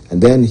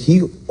 And then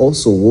he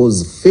also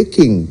was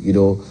faking,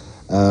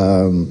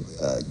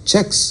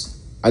 checks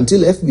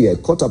until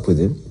FBI caught up with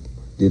him.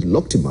 They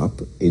locked him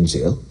up in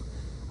jail.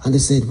 And they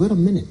said, wait a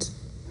minute,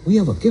 we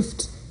have a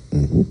gift.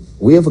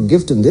 We have a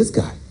gift in this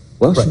guy.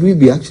 Well, should we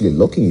be actually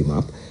locking him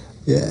up?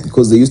 Yeah.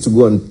 Because they used to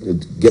go and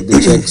get the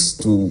checks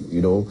to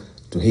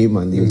him,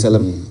 and you tell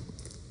him,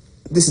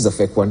 this is a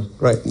fake one.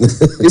 Right.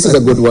 This is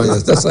a good one.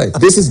 That's right.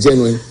 This is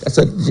genuine. That's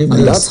what Jim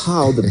And does. that's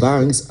how the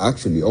banks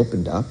actually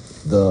opened up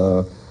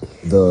the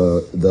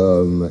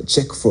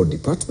check fraud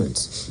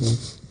department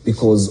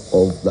because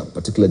of that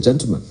particular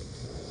gentleman.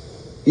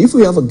 If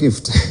we have a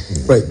gift,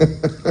 Right.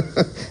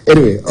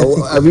 Anyway,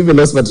 I've even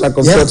lost my track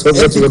of thought of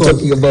what you were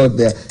talking about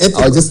there.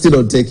 I'll just still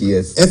on take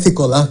yes.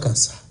 Ethical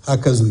hackers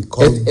we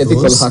call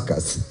Ethical those.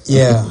 hackers.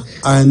 Yeah,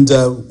 and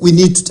we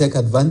need to take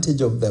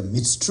advantage of them.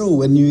 It's true,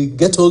 when you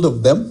get hold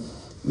of them,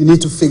 we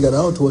need to figure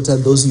out what are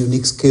those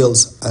unique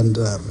skills and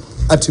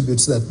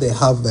attributes that they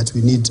have that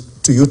we need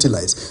to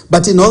utilize.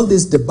 But in all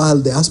this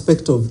debate, the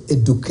aspect of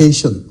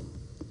education,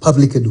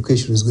 public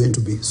education, is going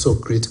to be so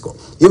critical.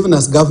 Even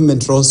as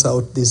government rolls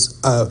out this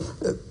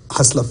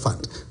Hustler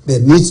Fund, there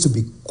needs to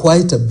be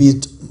quite a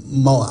bit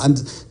more,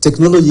 and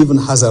technology even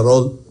has a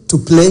role to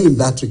play in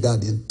that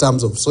regard in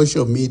terms of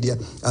social media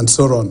and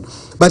so on.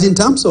 But in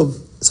terms of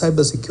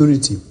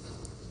cybersecurity,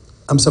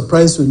 I'm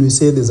surprised when we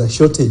say there's a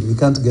shortage, we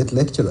can't get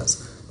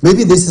lecturers.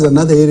 Maybe this is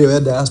another area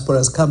where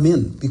diasporas come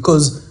in,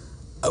 because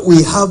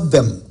we have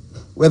them.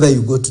 Whether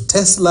you go to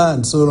Tesla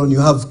and so on, you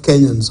have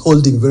Kenyans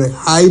holding very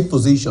high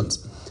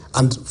positions.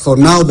 And for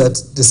now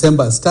that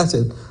December has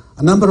started,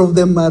 a number of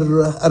them are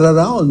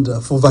around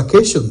for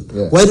vacation.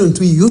 Yeah. Why don't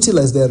we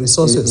utilize their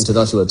resources?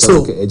 International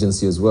Atomic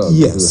Agency as well.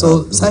 Yes,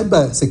 so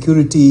cyber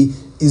security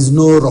is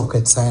no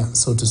rocket science,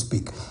 so to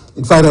speak.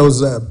 In fact, I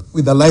was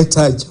with a light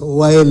touch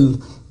while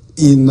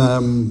in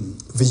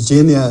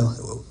Virginia,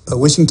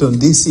 Washington,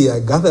 D.C., I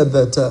gathered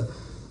that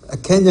a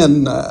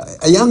Kenyan,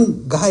 a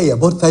young guy,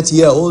 about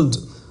 30-year-old,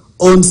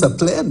 owns a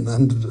plane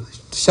and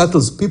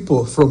shuttles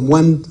people from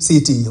one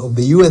city of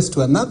the U.S.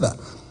 to another.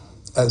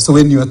 So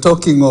when you are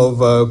talking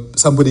of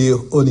somebody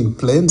owning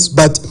planes,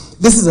 but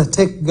this is a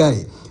tech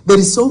guy. There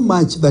is so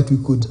much that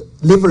we could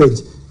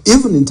leverage,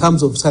 even in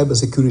terms of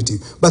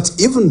cybersecurity. But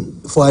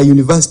even for our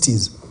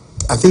universities,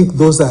 I think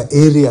those are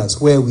areas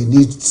where we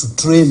need to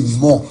train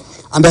more.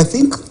 And I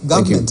think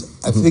government,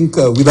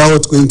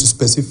 without going to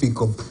specific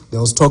there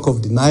was talk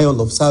of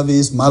denial of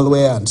service,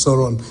 malware, and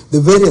so on,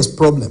 the various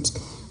problems.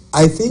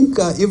 I think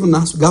even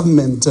as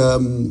government,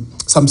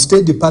 some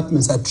state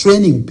departments are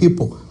training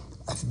people.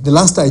 The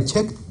last I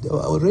checked, there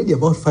were already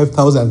about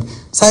 5,000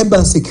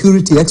 cyber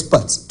security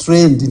experts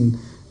trained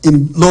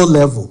in low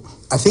level.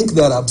 I think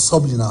they are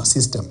absorbed in our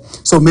system.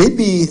 So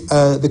maybe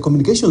the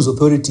Communications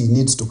Authority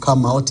needs to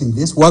come out in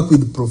this, work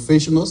with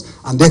professionals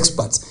and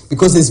experts,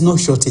 because there's no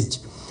shortage.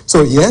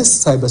 So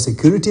yes,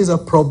 cybersecurity is a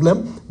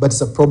problem, but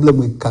it's a problem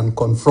we can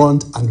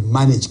confront and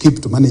manage,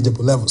 keep to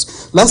manageable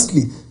levels.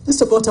 Lastly,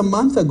 just about a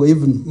month ago,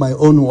 even my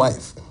own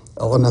wife,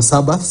 on a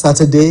Sabbath,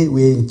 Saturday,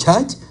 we're in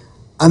church,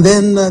 and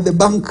then the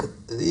bank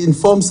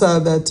informs her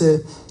that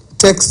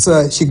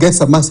she gets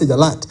a message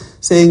alert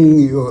saying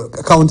your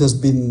account has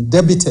been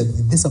debited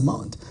with this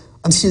amount,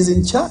 and she's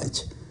in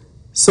church.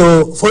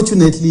 So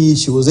fortunately,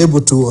 she was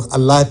able to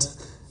alert.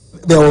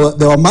 There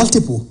were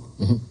multiple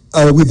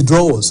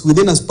withdrawals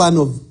within a span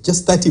of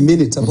just 30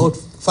 minutes, about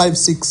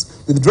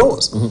 5-6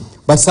 withdrawals.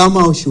 But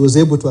somehow she was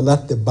able to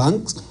alert the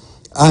banks.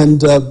 And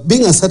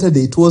being a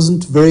Saturday, it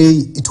wasn't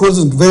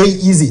very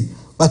easy,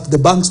 but the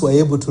banks were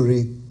able to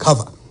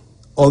recover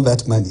all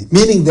that money.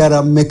 Meaning there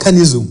are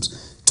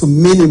mechanisms to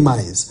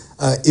minimize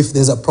if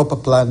there's a proper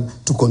plan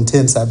to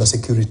contain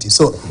cybersecurity.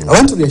 So I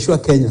want to reassure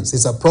Kenyans,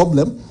 it's a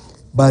problem,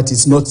 but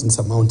it's not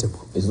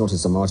insurmountable. It's not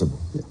insurmountable.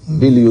 Yeah.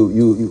 Bill,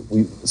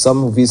 you,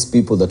 some of these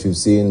people that we've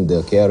seen,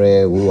 the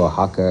KRA, who are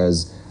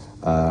hackers,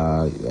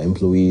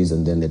 employees,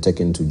 and then they're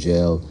taken to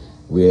jail,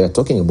 we are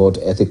talking about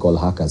ethical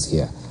hackers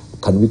here.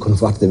 Can we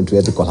convert them to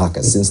ethical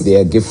hackers since they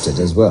are gifted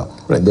as well?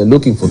 Right. And they're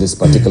looking for this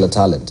particular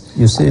talent.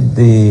 You see,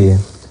 these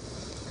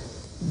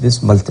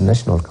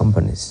multinational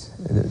companies,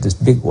 these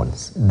big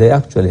ones, they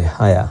actually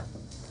hire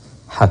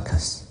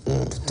hackers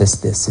to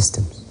test their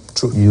systems.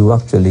 True. You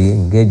actually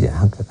engage a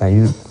hacker, and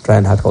you try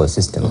and hack our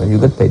system, and you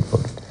get paid for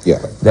it. Yeah.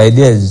 The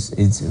idea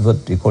is what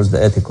we call the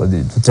ethical,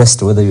 to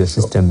test whether your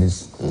system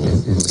is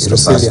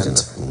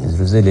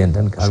resilient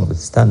and can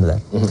withstand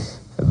that.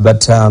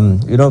 But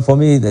you know, for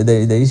me,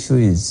 the issue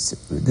is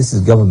this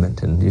is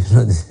government, and you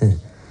know,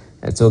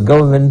 and so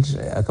government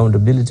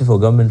accountability for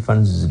government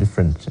funds is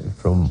different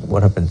from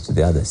what happens to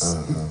the others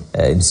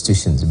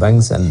institutions,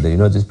 banks, and you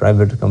know, these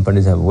private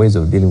companies have ways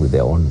of dealing with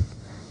their own.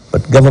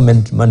 But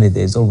government money,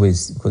 there's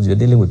always, because you're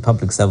dealing with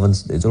public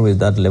servants, there's always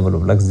that level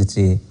of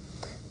laxity.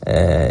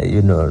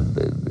 You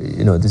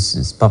know, this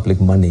is public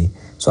money.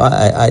 So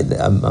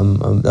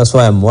that's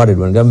why I'm worried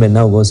when government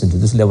now goes into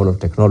this level of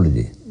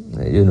technology.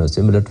 You know,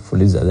 similar to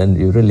Fuliza, then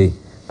you really,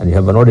 and you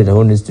have an auditor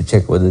who needs to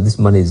check whether this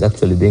money is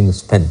actually being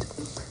spent,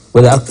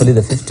 whether actually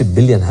the 50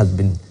 billion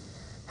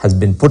has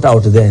been put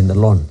out there in the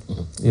loan.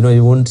 You know,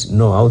 you won't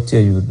know. Out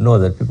here you would know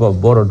that people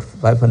have borrowed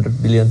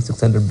 500 billion,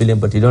 600 billion,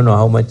 but you don't know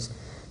how much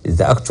is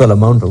the actual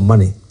amount of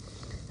money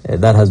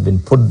that has been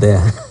put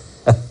there.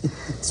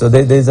 So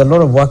there's a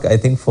lot of work, I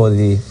think, for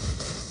the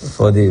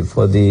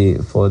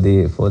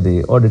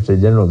Auditor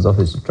General's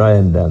office to try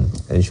and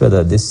ensure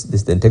that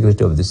the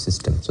integrity of this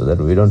system, so that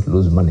we don't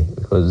lose money,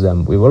 because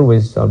we've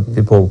always found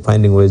people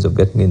finding ways of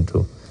getting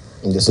into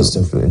the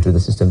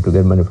system to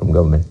get money from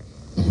government.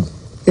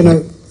 You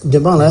know,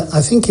 Debana,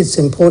 I think it's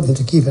important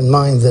to keep in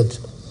mind that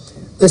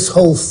this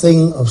whole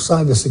thing of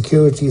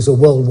cybersecurity is a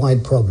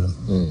worldwide problem.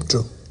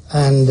 True.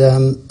 And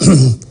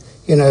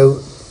you know,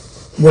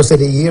 was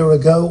it a year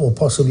ago or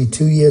possibly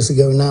 2 years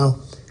ago now,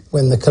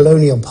 when the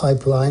Colonial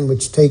Pipeline,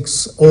 which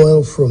takes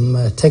oil from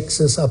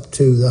Texas up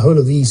to the whole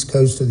of the east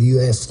coast of the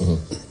US,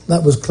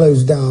 that was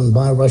closed down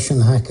by Russian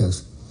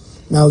hackers.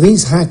 Now,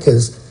 these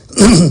hackers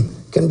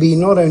can be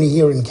not only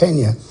here in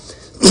Kenya,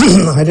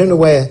 I don't know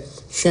where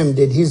Shem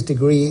did his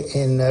degree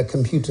in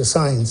computer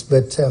science,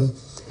 but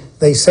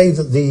they say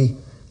that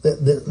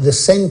the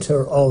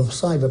center of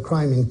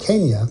cybercrime in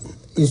Kenya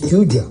is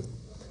Juja.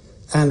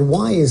 And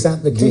why is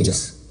that the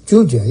case?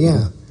 Juja,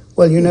 yeah.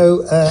 Well, you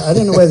know, I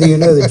don't know whether you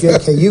know the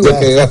JKU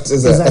Act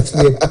is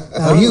actually...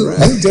 Now, you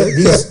get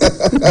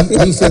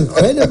these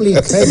incredibly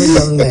clever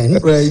young men.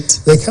 Right.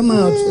 They come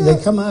out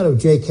of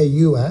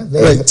JKU Act.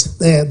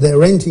 They're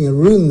renting a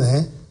room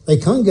there. They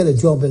can't get a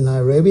job in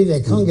Nairobi.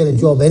 They can't get a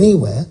job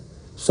anywhere.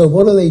 So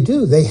what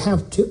do? They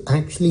have to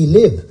actually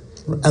live.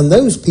 Right. And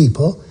those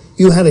people,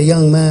 you had a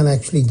young man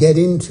actually get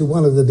into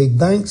one of the big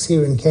banks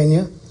here in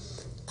Kenya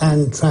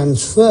and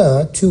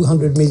transfer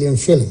 200 million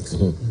shillings.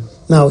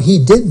 Now, he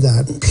did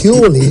that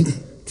purely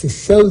to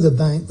show the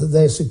bank that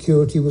their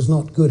security was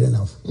not good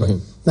enough.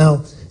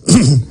 Now,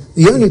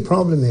 the only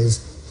problem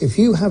is, if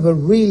you have a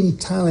really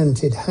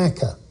talented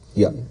hacker,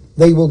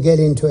 they will get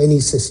into any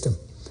system.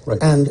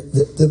 And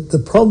the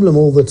problem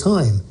all the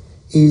time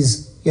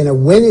is, you know,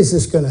 when is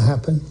this going to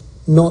happen,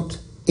 not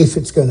if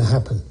it's going to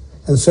happen.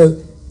 And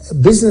so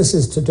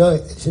businesses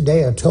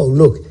today are told,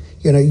 look,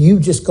 you know,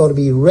 you've just got to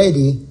be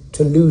ready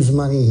to lose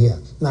money here.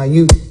 Now,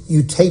 you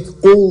take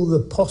all the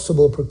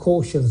possible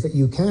precautions that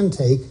you can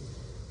take,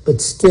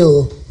 but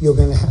still you're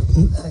going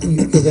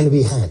to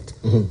be hacked.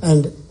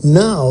 And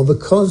now,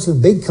 because the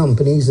big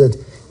companies that,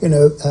 you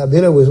know,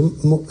 Villa was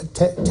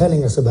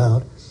telling us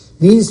about,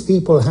 these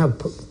people have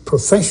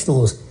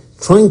professionals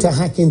trying to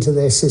hack into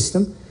their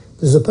system.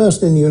 There's a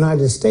person in the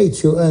United States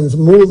who earns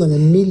more than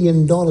 $1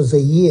 million a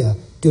year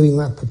doing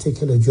that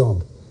particular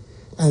job.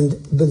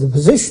 But the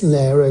position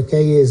there,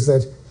 okay, is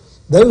that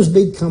those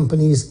big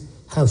companies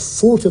have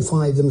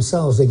fortified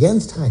themselves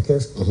against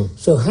hackers,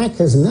 so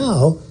hackers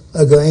now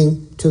are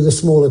going to the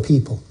smaller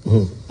people.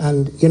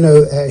 And, you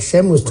know,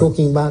 Shem was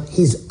talking about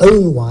his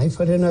own wife.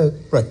 I don't know.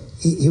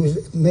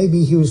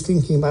 Maybe he was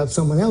thinking about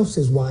someone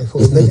else's wife.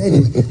 But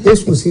anyway,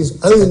 this was his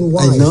own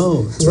wife. I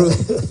know.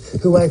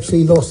 Who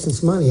actually lost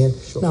his money. And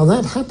now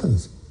that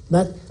happens.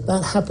 That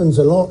happens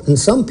a lot. And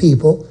some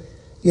people,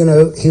 you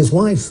know, his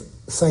wife,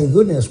 thank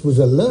goodness, was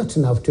alert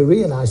enough to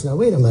realize, now,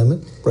 wait a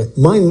moment,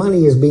 my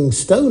money is being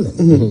stolen.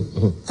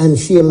 And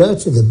she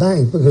alerted the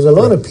bank, because a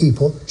lot of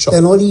people,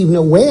 they're not even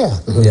aware.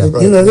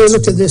 You know, they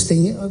look at this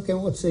thing, okay,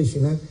 what's this,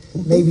 you know?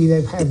 Maybe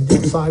they've had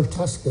 5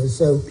 Tuskers,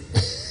 so...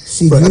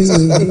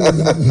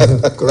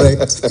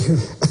 Correct.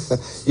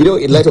 You know,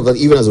 in light of that,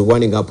 even as we're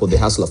winding up with the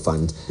Hustler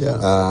Fund,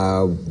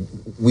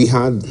 we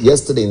had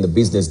yesterday in the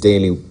Business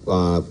Daily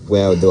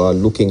where they were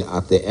looking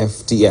at the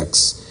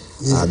FTX,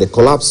 the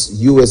collapsed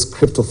U.S.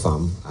 crypto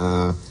firm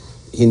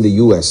in the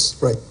U.S.,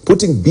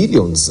 putting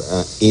billions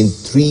in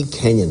 3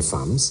 Kenyan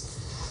firms.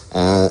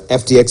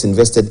 FTX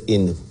invested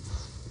in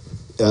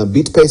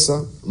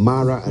BitPesa,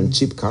 Mara, and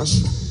Cheap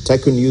Cash.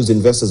 Tycoon used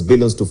investors'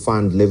 billions to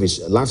fund lavish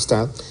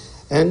lifestyle.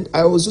 And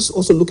I was just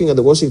also looking at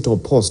the Washington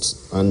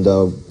Post, and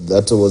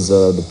that was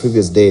the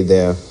previous day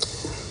there,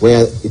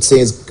 where it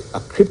says a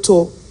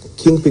crypto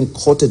kingpin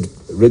courted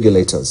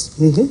regulators.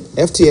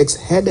 FTX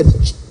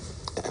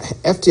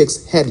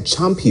had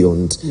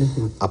championed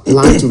a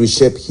plan to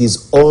reshape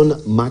his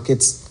own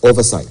market's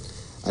oversight.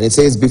 And it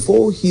says,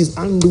 before his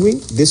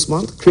undoing this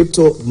month,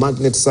 crypto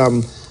magnate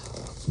Sam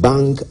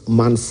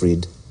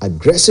Bankman-Fried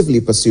aggressively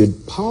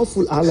pursued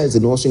powerful allies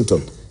in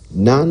Washington.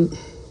 None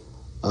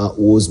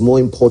was more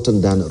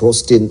important than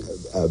Rostin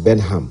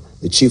Benham,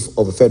 the chief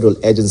of a federal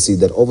agency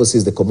that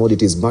oversees the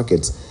commodities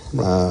markets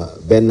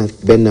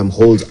Benham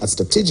holds a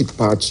strategic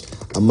perch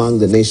among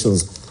the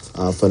nation's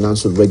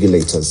financial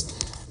regulators.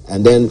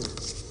 And then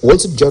Wall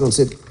Street Journal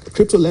said,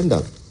 crypto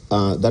lender,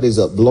 that is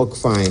a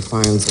BlockFi,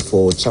 fines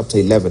for Chapter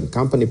 11.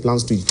 Company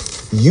plans to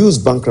use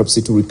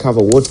bankruptcy to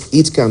recover what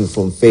it can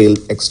from failed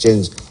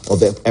exchange of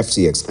the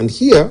FTX. And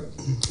here,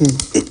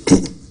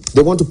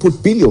 they want to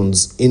put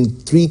billions in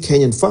 3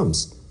 Kenyan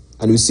firms.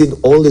 And we've seen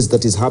all this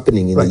that is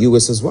happening in the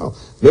US as well.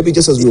 Maybe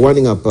just as we're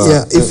winding up...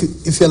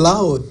 if you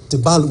allow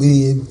Debal,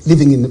 we're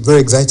living in very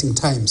exciting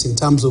times in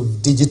terms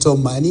of digital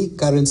money,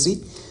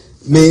 currency.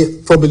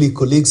 Probably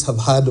colleagues have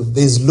heard of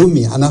this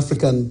Lumi, an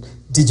African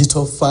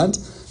digital fund.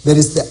 There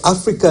is the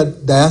Africa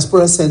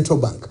Diaspora Central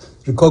Bank,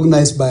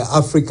 recognized by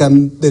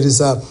African. There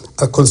is a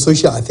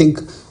consortium, I think,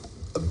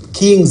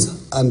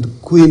 kings and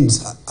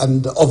queens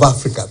of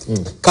Africa,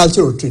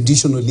 cultural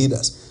traditional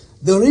leaders.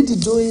 They're already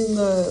doing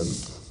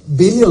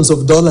billions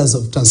of dollars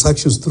of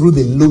transactions through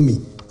the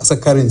Lumi as a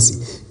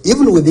currency.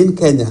 Even within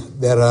Kenya,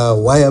 there are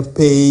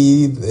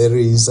WirePay, there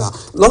is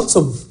lots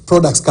of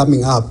products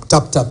coming up,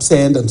 Tap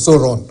Send, and so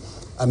on.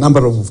 A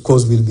number of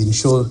course, will be in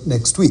show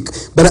next week.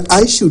 But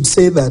I should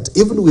say that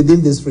even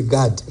within this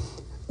regard,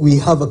 we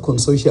have a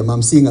consortium.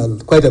 I'm seeing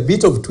quite a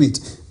bit of tweet,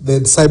 the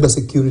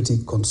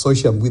cybersecurity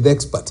consortium with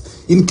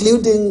experts,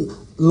 including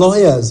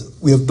lawyers.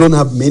 Don't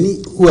have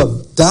many who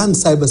have done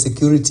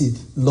cybersecurity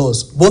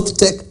laws, both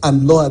tech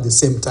and law at the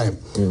same time.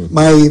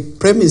 My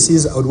premise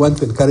is I would want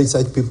to encourage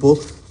such people,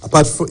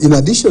 in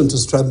addition to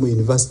Strathmore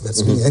University,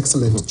 that's doing an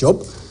excellent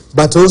job,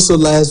 but also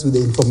lies with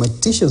the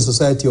Informatician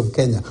Society of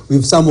Kenya. We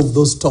have some of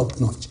those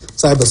top-notch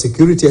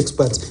cybersecurity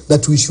experts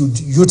that we should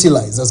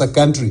utilize as a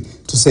country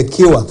to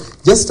secure,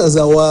 just as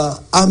our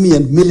army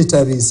and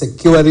military is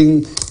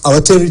securing our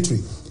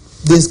territory.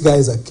 These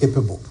guys are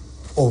capable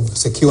of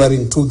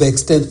securing to the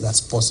extent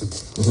that's possible.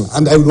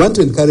 And I would want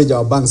to encourage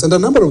our banks, and a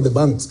number of the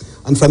banks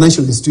and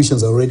financial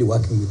institutions are already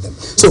working with them.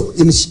 So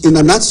in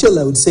a nutshell,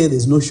 I would say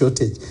there's no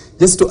shortage.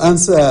 Just to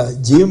answer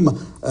Jim,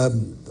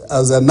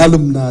 as an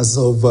alumnus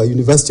of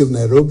University of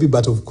Nairobi,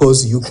 but of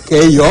course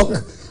UK,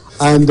 York,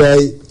 and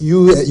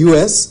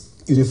US,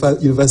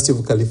 University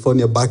of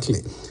California,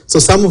 Berkeley. So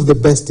some of the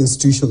best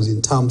institutions in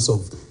terms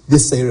of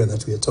this area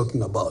that we are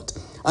talking about.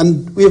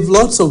 And we have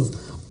lots of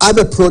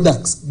other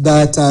products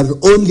that are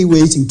only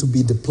waiting to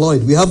be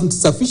deployed. We haven't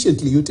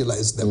sufficiently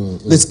utilized them.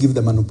 Let's give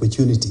them an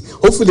opportunity.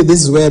 Hopefully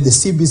this is where the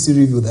CBC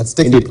review that's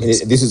taking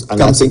place. This is,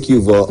 and I think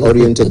you've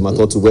oriented my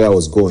thought to where I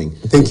was going.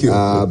 Thank you.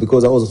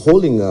 Because I was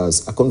holding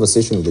a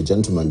conversation with a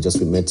gentleman just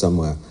we met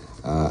somewhere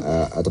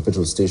at a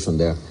petrol station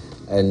there.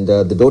 And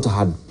the daughter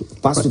had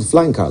passed with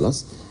flying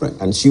colors. Right.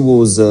 And she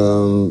was,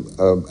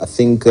 I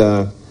think,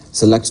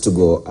 selected to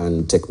go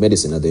and take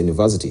medicine at the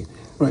university.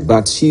 Right.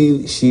 But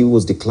she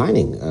was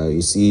declining.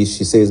 You see,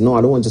 she says, no,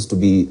 I don't want just to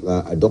be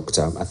a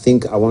doctor. I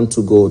think I want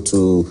to go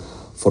to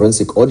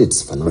forensic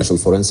audits, financial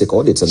forensic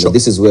audits. And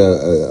this is where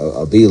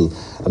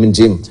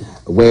Jim,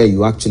 where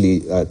you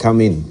actually come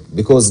in.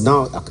 Because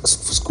now,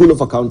 School of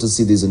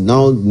Accountancy, there's a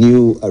now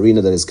new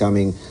arena that is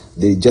coming.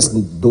 They just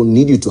don't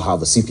need you to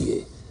have a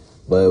CPA.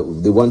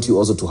 But they want you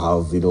also to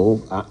have,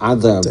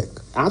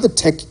 other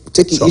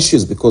techie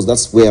issues, because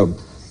that's where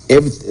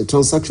every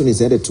transaction is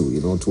headed to,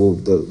 to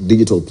the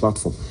digital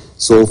platform.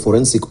 So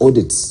forensic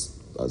audits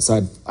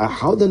side,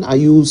 how then are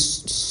you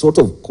sort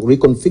of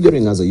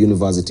reconfiguring as a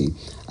university?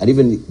 And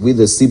even with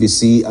the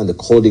CBC and the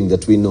coding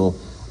that we know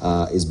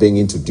is being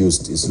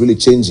introduced, it's really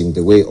changing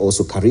the way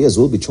also careers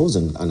will be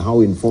chosen and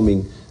how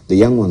informing the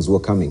young ones who are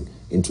coming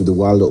into the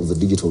world of the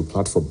digital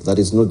platform. That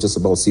is not just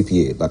about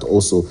CPA, but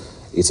also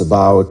it's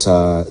about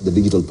the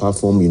digital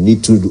platform. You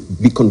need to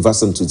be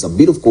conversant. It's a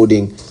bit of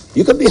coding.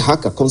 You can be a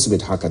hacker,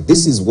 consummate hacker.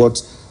 This is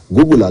what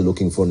Google are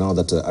looking for now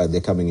that they're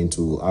coming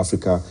into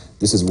Africa.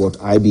 This is what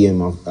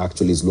IBM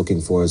actually is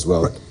looking for as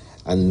well. Right.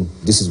 And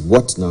this is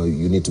what now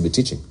you need to be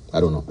teaching.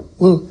 I don't know.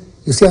 Well,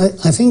 you see,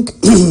 I think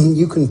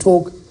you can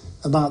talk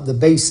about the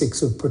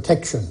basics of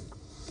protection.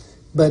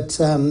 But,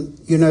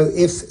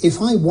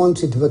 if I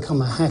wanted to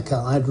become a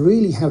hacker, I'd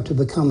really have to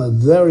become a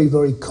very,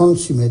 very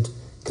consummate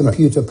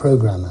computer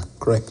programmer.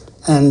 Correct.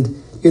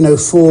 And,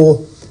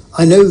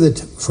 I know that,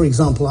 for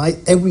example,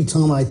 every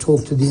time I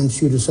talk to the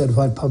Institute of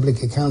Certified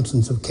Public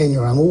Accountants of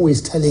Kenya, I'm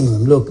always telling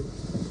them, look,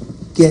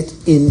 get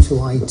into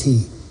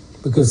IT.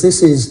 Because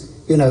this is,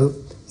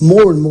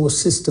 more and more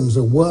systems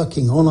are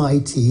working on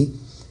IT.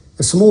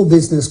 A small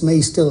business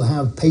may still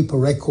have paper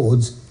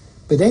records,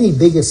 but any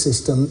bigger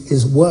system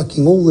is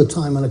working all the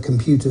time on a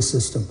computer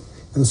system.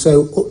 And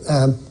so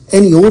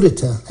any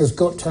auditor has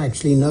got to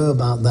actually know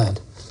about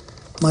that.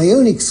 My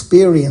own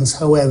experience,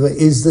 however,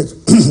 is that,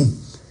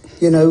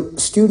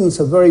 students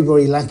are very,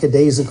 very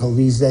lackadaisical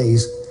these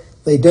days.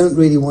 They don't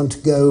really want to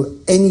go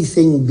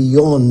anything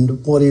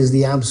beyond what is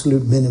the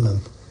absolute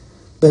minimum.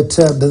 But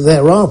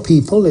there are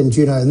people, and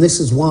this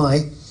is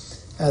why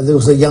there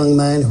was a young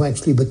man who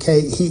actually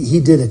he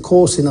did a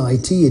course in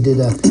IT, he did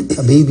a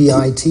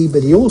BBIT,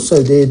 but he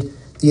also did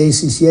the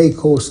ACCA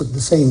course at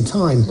the same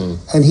time.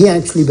 And he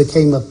actually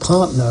became a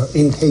partner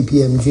in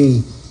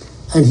KPMG.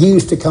 And he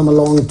used to come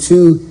along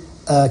to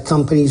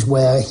companies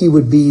where he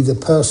would be the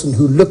person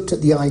who looked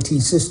at the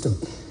IT system.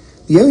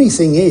 The only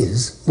thing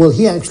is, well,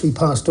 he actually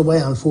passed away,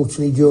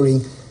 unfortunately,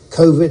 during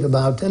COVID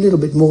about a little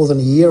bit more than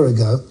a year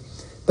ago.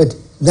 But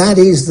that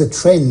is the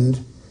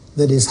trend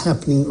that is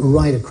happening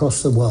right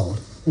across the world.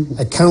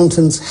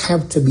 Accountants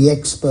have to be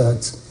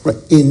experts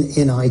in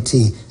IT.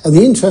 And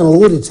the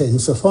internal auditor in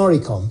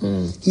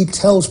Safaricom, he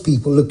tells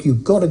people, look,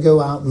 you've got to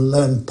go out and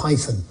learn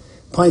Python.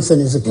 Python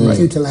is a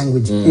computer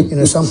language. You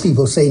know, some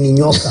people say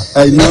Ninyoka.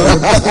 I know.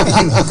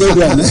 Good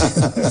one.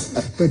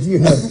 But, you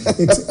know,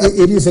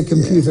 it is a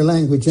computer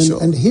language. And,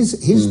 and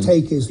his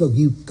take is, look,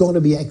 you've got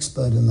to be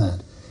expert in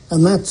that.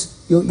 And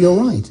that's, you're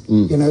right.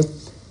 You know,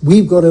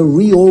 we've got to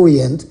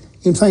reorient.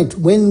 In fact,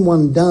 when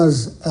one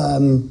does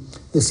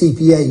the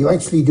CPA, you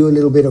actually do a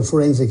little bit of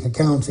forensic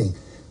accounting.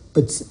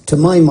 But to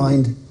my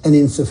mind, an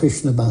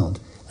insufficient amount.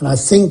 And I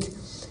think,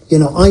 you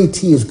know,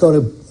 IT has got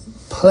to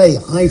play,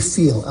 I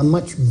feel, a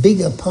much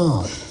bigger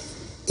part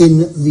in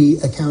the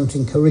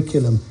accounting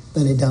curriculum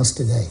than it does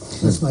today.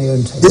 That's my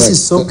own take. This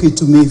is so key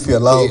to me, if you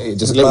allow.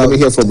 Just let me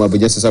hear from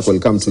Justice Ako.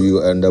 We'll come to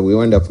you, and we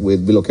wind up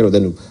with Bill Okero,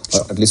 then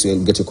at least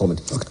we'll get your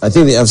comment. Okay. I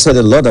think I've said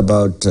a lot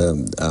about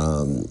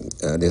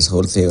this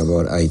whole thing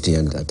about IT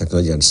and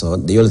technology and so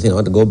on. The only thing I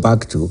want to go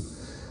back to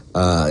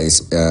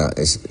is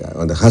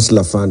on the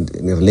Hustler Fund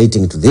in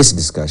relating to this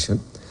discussion,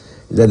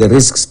 that the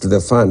risks to the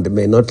fund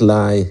may not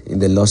lie in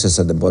the losses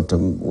at the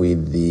bottom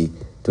with the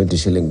 20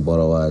 shilling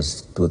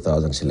borrowers,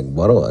 2,000 shilling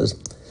borrowers.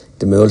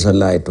 It may also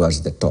lie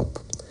towards the top.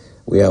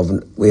 We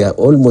are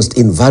almost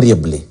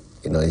invariably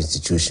in our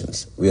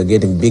institutions. We are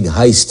getting big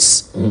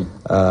heists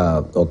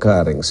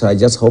occurring. So I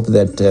just hope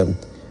that,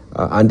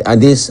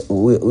 and this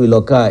will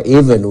occur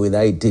even with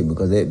IT,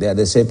 because they are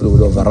the same people who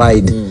will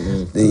override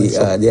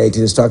the IT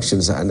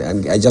instructions.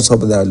 And I just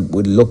hope that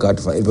we'll look out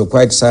for it. We're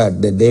quite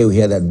sad the day we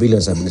hear that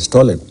billions have been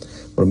stolen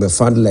from a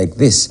fund like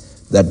this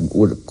that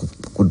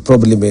could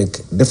probably make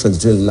a difference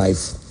between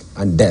life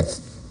and death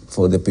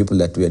for the people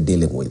that we are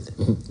dealing with.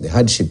 The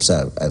hardships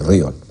are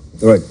real.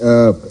 All right.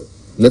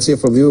 Let's hear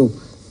from you,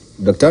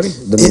 Dr.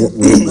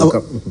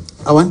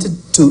 I wanted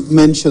to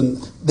mention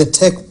the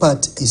tech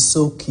part is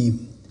so key.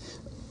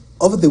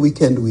 Over the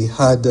weekend, we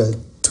had a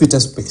Twitter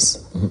space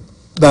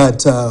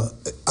that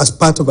as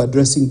part of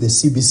addressing the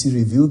CBC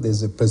review,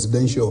 there's a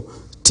presidential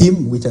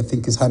team, which I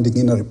think is handing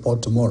in a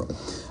report tomorrow.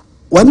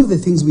 One of the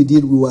things we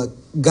did, we were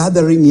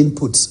gathering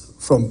inputs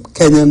from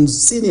Kenyan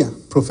senior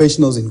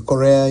professionals in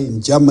Korea,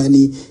 in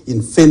Germany,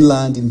 in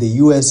Finland, in the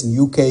US, in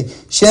UK,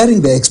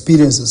 sharing their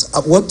experiences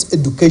of what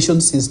education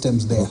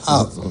systems they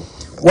have.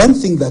 One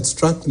thing that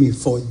struck me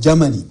for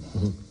Germany,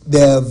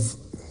 they have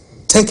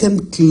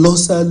taken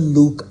closer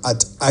look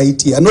at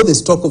IT. I know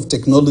there's talk of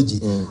technology,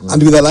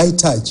 and with a light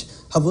touch,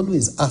 have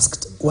always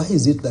asked, why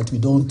is it that we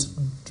don't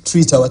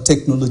treat our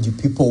technology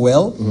people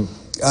well?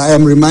 I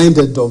am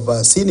reminded of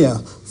a senior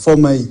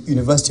former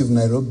University of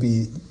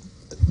Nairobi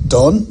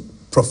Don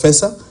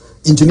professor,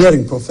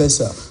 engineering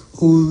professor,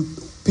 who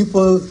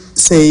people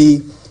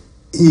say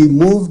he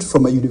moved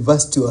from a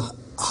university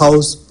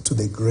house to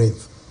the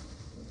grave.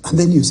 And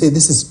then you say,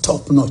 this is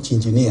top-notch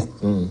engineer.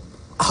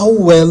 How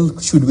well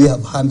should we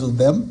have handled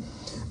them?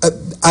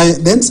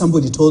 Then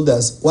somebody told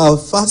us, well, our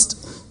first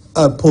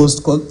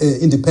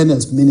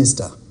post-independence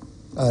minister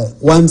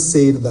once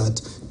said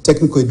that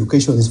technical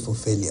education is for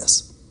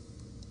failures.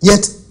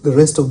 Yet, the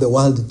rest of the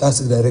world, that's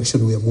the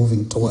direction we are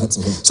moving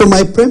towards. So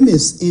my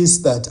premise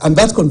is that, and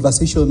that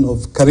conversation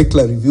of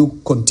curricular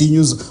review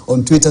continues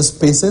on Twitter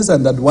Spaces,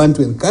 and I'd want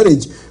to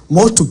encourage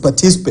more to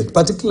participate,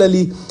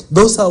 particularly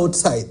those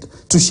outside,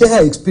 to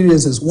share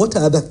experiences. What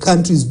are other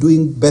countries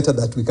doing better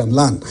that we can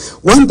learn?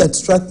 One that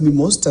struck me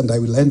most, and I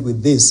will end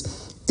with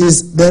this,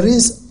 is there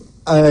is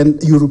a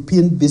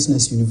European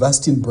Business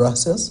University in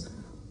Brussels,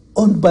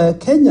 owned by a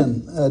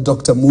Kenyan,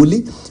 Dr.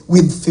 Muli,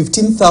 with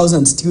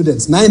 15,000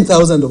 students,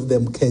 9,000 of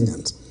them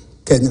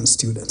Kenyan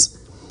students.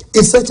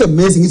 It's such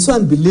amazing, it's so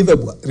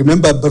unbelievable.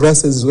 Remember,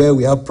 Brussels is where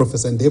we have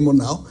Professor Ndemo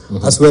now,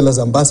 as well as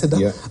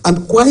Ambassador,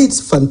 and quite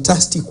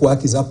fantastic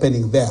work is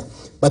happening there.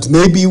 But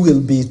maybe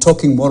we'll be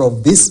talking more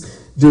of this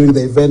during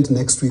the event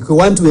next week. We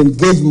want to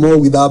engage more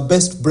with our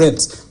best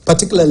brains,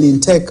 particularly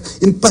in tech,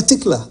 in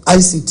particular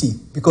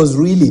ICT, because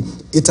really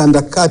it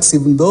undercuts,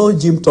 even though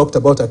Jim talked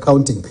about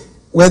accounting,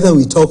 whether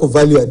we talk of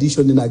value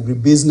addition in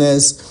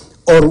agribusiness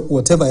or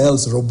whatever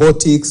else,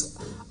 robotics,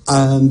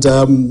 and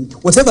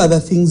whatever other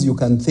things you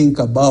can think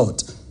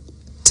about,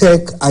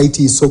 tech, IT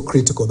is so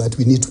critical that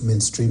we need to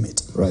mainstream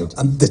it. Right.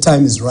 And the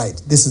time is right.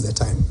 This is the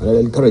time. And I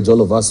encourage all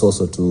of us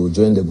also to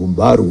join the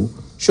Gumbaru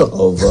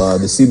of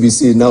the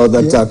CBC now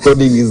that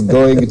coding is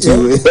going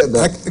to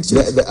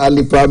the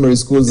early primary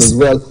schools as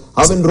well.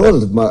 I've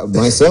enrolled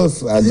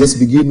myself. I just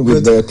begin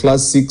with the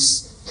class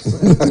 6.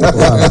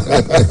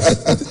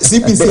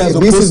 CBC as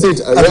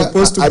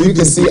opposed to and you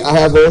can see I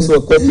have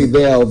also a copy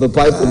there of the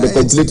Python, the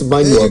complete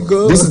manual.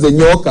 This is the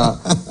Nyoka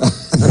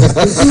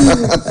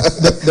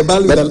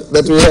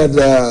that we had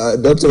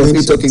Dr.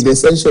 Wafi talking, the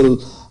essential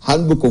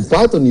handbook of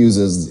Python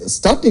users,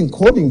 starting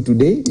coding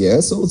today. Yeah,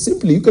 so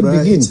simply you can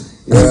begin.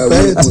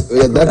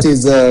 That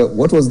is,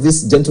 what was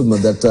this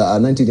gentleman that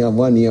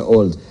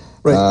 91-year-old?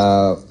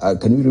 Right.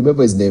 Can you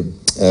remember his name?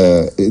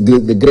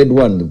 The grade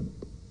one.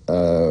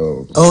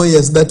 Oh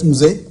yes, that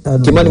Mzee.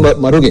 Kimani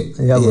Maruge.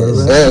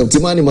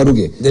 Kimani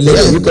Maruge.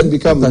 You can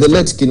become the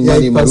late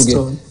Kimani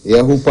Maruge.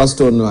 Yeah, who passed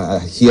on.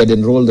 He had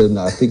enrolled in,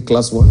 I think,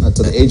 class 1 at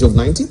the age of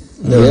 90.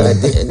 No,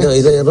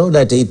 he enrolled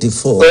at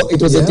 84. Oh,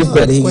 it was 84.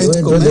 But he went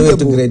all the way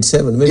to grade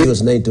 7. Maybe it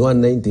was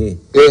 91, 98.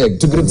 Yeah,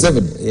 to grade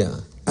 7. Yeah.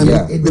 And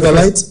with the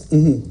lights.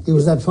 It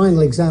was that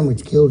final exam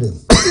which killed him.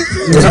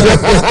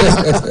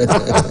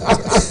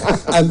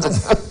 And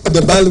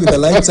the ball with the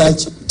light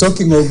touch,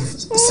 talking of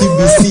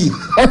CBC,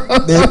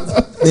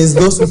 there's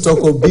those who talk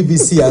of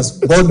BBC as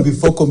born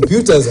before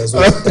computers as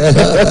well.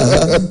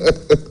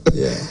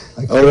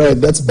 All right,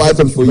 that's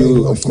Python for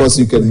you. Of course,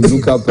 you can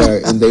look up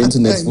in the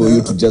internet for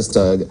you to just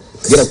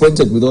get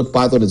acquainted with what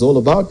Python is all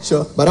about.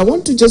 Sure. But I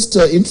want to just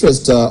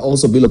interest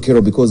also Bill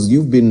Okero, because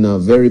you've been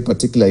very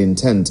particular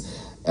intent,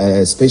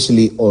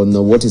 especially on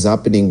what is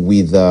happening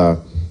with the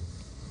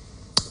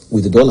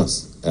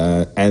dollars.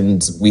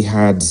 And we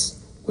had,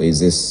 where is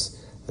this?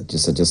 I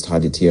just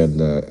had it here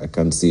and I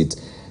can't see it.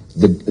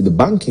 The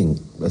banking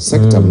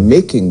sector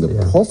making the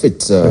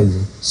profit,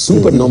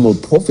 supernormal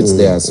profits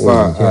there as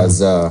far as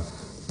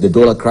the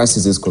dollar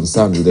crisis is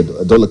concerned, with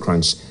the dollar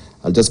crunch.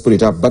 I'll just put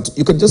it up. But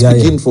you can just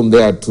begin from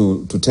there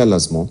to tell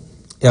us more.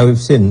 Yeah,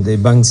 we've seen the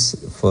banks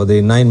for the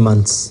 9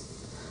 months,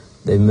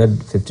 they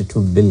made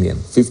 52 billion.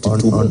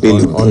 52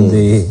 billion.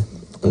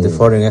 On the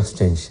foreign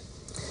exchange.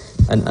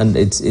 And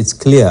it's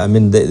clear, I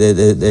mean, there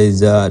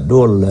is a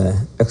dual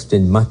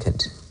exchange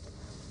market.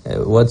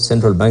 What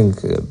central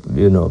bank,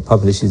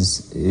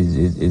 publishes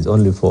is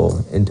only for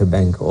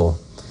interbank or,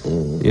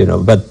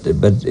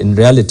 but in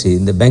reality,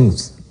 in the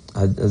banks,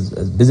 as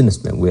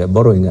businessmen, we are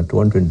borrowing at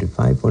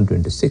 125,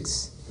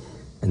 126,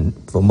 and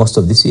for most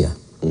of this year.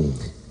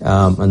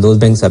 And those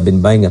banks have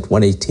been buying at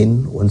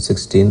 118,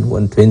 116,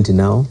 120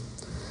 now.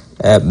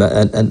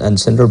 And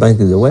central bank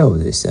is aware of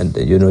this. And,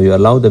 you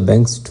allow the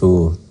banks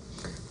to,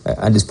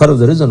 and it's part of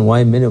the reason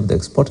why many of the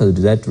exporters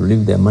decide to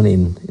leave their money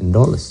in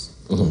dollars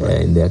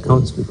in their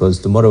accounts, because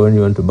tomorrow when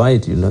you want to buy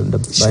it, you'll end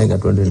up buying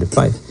at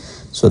 125.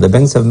 So the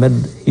banks have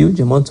made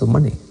huge amounts of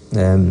money.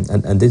 And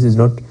this is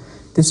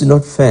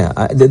not fair.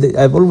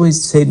 I've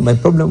always said my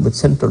problem with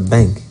central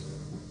bank,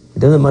 it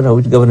doesn't matter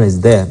which governor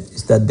is there,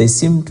 is that they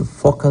seem to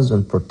focus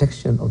on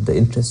protection of the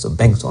interests of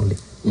banks only,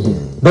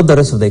 not the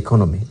rest of the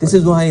economy. This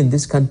is why in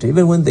this country,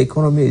 even when the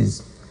economy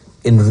is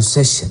in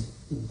recession,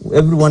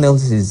 everyone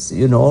else is,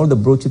 all the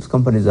blue chip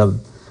companies have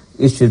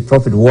issued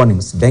profit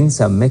warnings.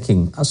 Banks are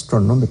making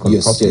astronomical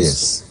profits.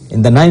 Yes.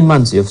 In the 9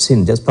 months you've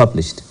seen, just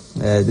published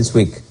this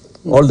week,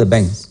 all the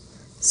banks,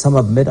 some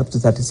have made up to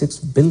 36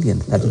 billion,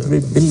 33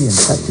 billion,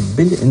 30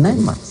 billion in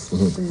 9 months.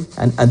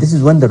 And this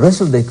is when the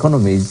rest of the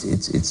economy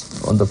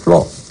is on the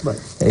floor. Right.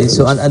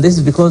 And this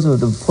is because of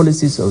the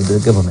policies of the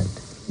government.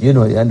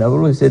 And I've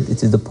always said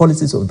it is the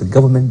policies of the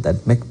government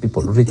that make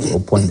people rich or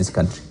poor in this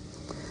country.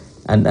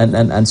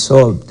 And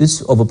so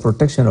this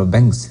overprotection of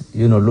banks,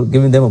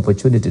 giving them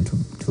opportunity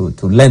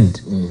to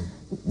lend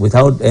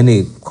without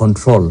any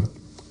control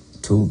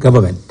to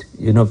government.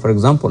 For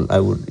example,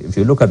 if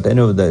you look at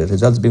any of the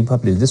results being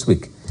published this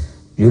week,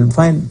 you'll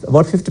find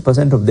about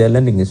 50% of their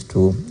lending is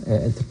to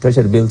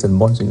treasury bills and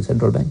bonds in the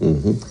central bank.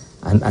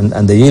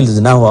 And the yield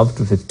is now up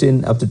to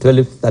 15, up to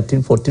 12,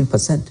 13,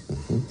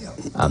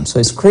 14%. So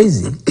it's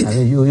crazy. I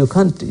mean, you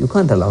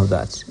can't allow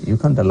that. You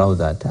can't allow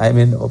that. I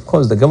mean, of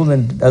course, the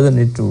government doesn't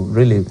need to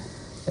really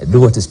do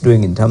what it's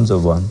doing in terms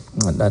of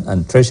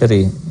and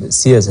Treasury.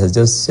 CS has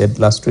just said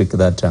last week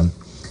that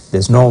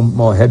there's no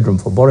more headroom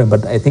for borrowing.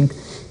 But I think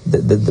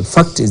the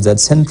fact is that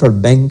central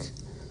bank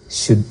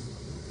should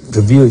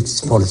review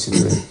its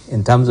policies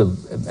in terms of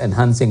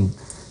enhancing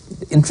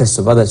the interests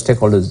of other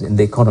stakeholders in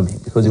the economy,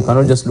 because you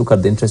cannot just look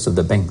at the interests of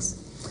the banks.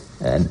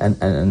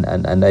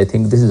 And I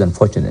think this is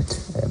unfortunate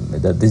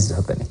that this is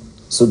happening.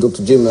 So,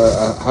 Dr. Jim,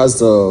 has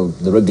the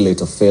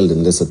regulator failed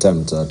in this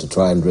attempt to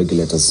try and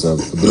regulate us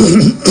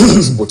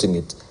supporting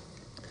it?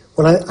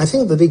 Well, I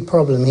think the big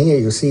problem here,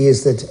 you see,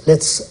 is that,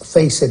 let's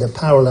face it, a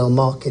parallel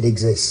market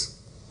exists.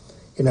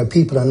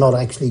 People are not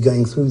actually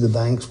going through the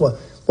banks. Well,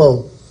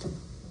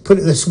 put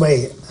it this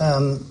way,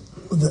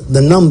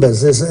 the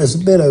numbers, as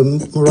Bello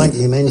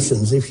rightly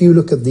mentions, if you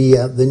look at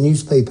the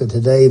newspaper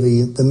today,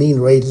 the mean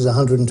rate is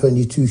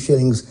 122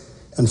 shillings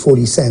and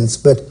 40 cents.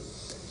 But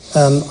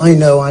I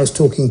know I was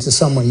talking to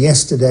someone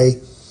yesterday,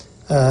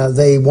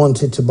 they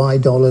wanted to buy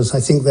dollars.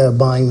 I think they're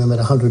buying them at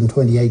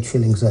 128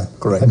 shillings a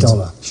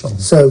dollar. Sure.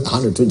 So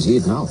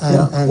 128 now.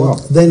 And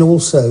then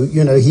also,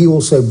 he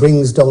also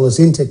brings dollars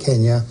into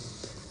Kenya,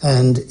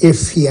 and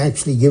if he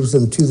actually gives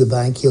them to the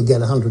bank, he'll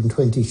get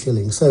 120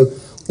 shillings. So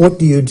what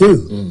do you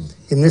do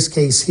in this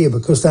case here,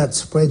 because that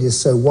spread is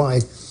so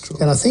wide? True.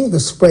 And I think the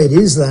spread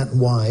is that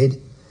wide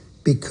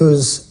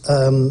because,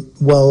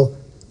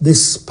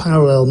 this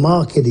parallel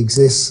market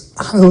exists.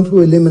 How to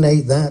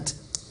eliminate that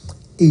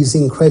is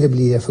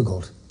incredibly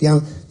difficult.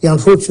 The the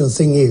unfortunate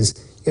thing is,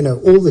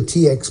 all the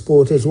tea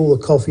exporters, all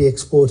the coffee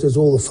exporters,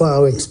 all the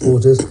flour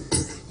exporters,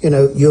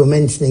 you're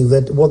mentioning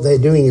that what they're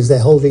doing is they're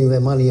holding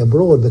their money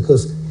abroad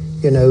because,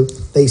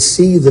 they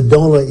see the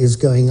dollar is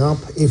going up.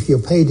 If you're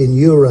paid in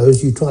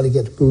euros, you try to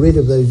get rid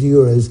of those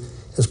euros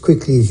as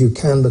quickly as you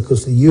can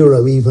because the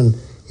euro even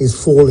is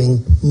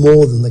falling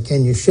more than the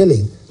Kenya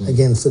shilling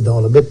against the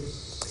dollar. But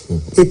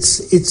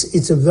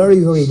it's a very,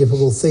 very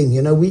difficult thing.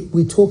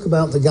 We talk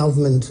about the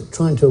government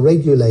trying to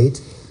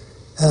regulate,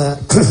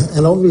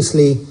 and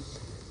obviously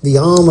the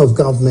arm of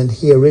government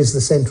here is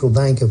the Central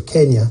Bank of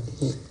Kenya.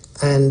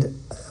 And,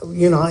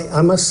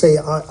 I must say,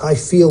 I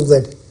feel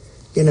that,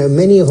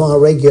 many of our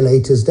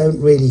regulators don't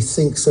really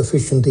think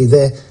sufficiently.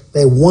 Their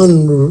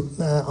one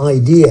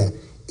idea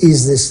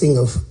is this thing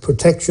of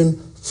protection,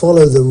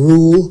 follow the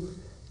rule,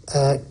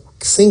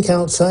 think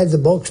outside the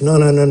box. No.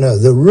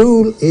 The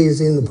rule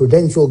is in the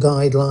prudential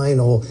guideline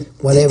or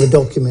whatever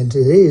document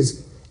it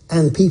is,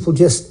 and people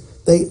just,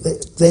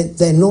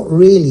 they're not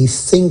really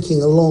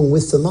thinking along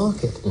with the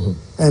market.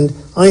 And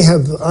I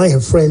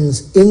have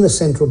friends in the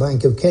Central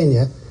Bank of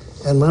Kenya,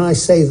 and when I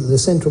say that the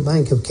Central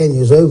Bank of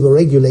Kenya is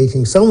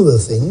over-regulating some of the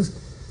things,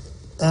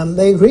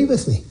 they agree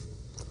with me.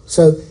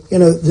 So,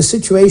 the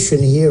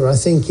situation here, I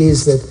think,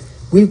 is that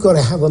we've got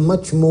to have a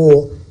much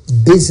more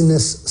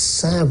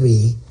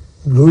business-savvy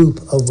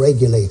group of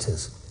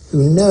regulators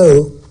who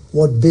know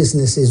what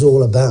business is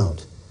all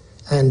about.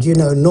 And,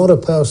 not a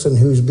person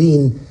who's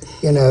been,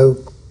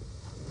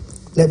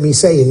 let me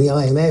say, in the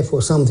IMF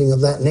or something of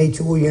that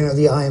nature. Well,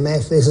 the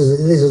IMF, this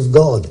is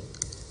God.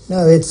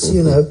 No, it's,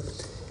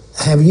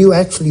 have you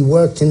actually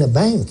worked in a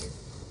bank?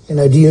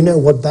 Do you know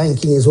what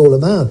banking is all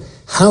about?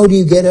 How do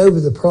you get over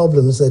the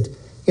problems that,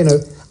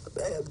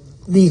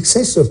 the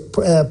excessive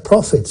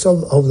profits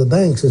of the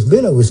banks, as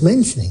Billo was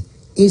mentioning,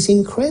 is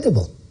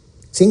incredible.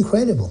 It's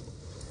incredible.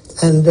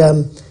 And,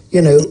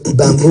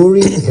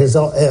 Bamburi has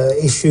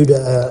issued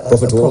a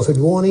profit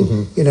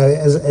warning.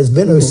 As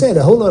Billo said,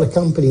 a whole lot of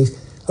companies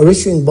are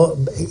issuing,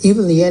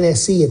 even the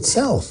NSE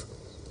itself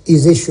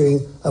is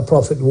issuing a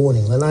profit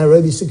warning, the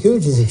Nairobi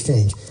Securities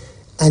Exchange.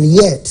 And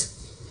yet,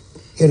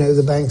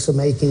 the banks are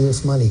making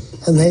this money.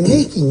 And they're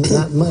making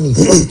that money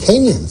from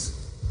Kenyans.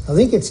 I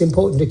think it's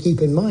important to keep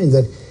in mind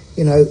that,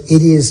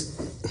 it is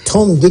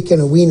Tom, Dick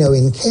and Owino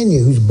in Kenya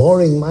who's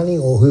borrowing money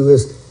or who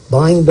is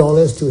buying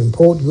dollars to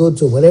import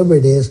goods or whatever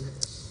it is.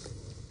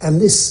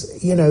 And this,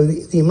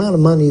 the amount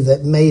of money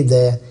that made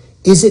there,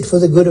 is it for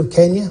the good of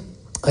Kenya?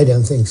 I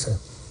don't think so.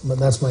 But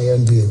that's my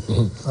own view.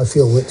 I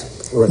feel that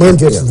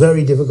it's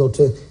very difficult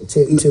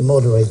to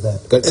moderate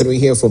that. Can we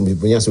hear from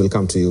Bunyasi? We'll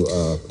come to you.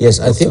 Yes,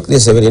 I think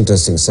this is a very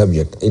interesting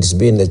subject. It's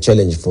been a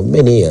challenge for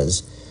many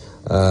years,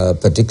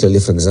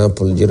 particularly, for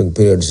example, during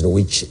periods in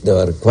which there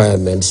were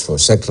requirements for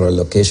sectoral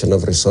allocation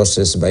of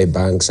resources by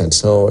banks and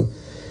so on.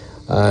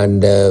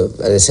 And at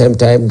the same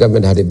time,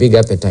 government had a big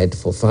appetite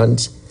for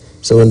funds.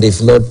 So when they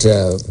float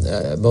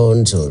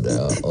bonds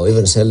or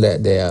even sell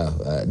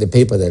the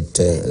paper that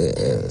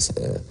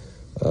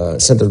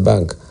central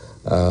bank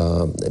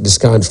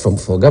discounts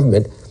for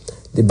government,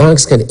 the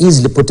banks can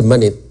easily put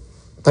money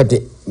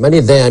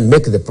there and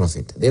make the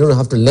profit. They don't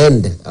have to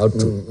lend out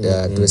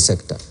to a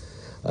sector.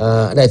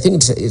 And I think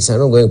it's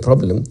an ongoing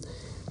problem.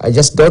 I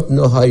just don't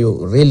know how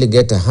you really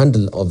get a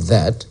handle of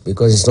that,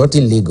 because it's not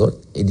illegal.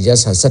 It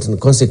just has certain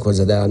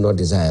consequences that are not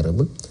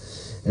desirable.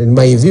 In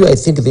my view, I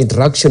think the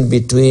interaction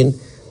between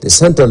the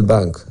Central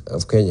Bank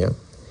of Kenya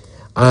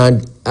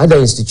and other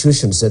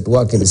institutions that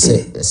work in a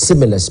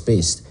similar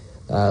space,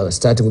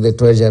 starting with the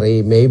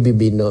Treasury, maybe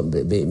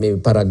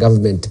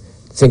para-government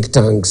think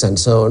tanks and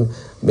so on,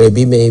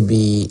 maybe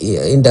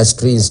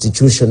industry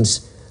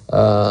institutions,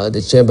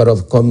 the Chamber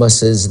of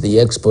Commerce's, the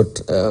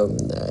export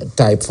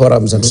type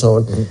forums and so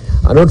on,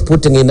 are not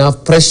putting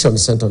enough pressure on the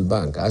Central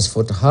Bank as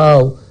for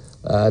how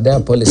their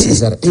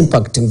policies are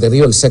impacting the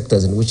real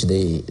sectors in which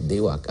they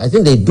work. I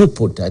think they do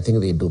put. They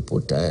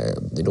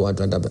don't want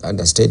to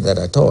understate that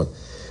at all.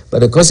 But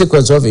the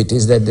consequence of it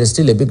is that there's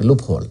still a big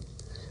loophole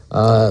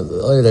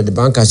that the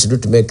bank has to do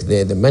to make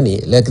the money,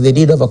 like they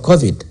did over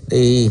COVID.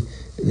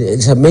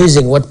 It's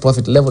amazing what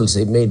profit levels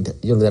they made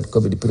during that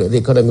COVID period. The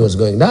economy was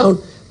going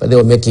down, but they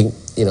were making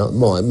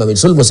more. I mean,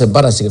 it's almost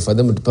embarrassing for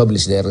them to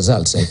publish their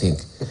results, I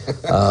think.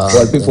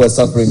 While people are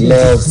suffering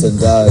layoffs and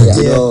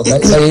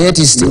but yet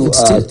it's still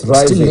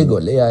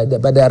legal. Yeah,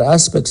 but there are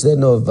aspects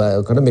then of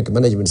economic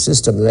management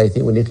system that I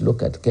think we need to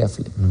look at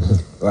carefully.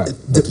 Right.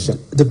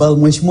 The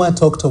Mheshimiwa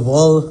talked of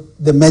all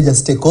the major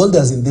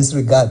stakeholders in this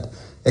regard,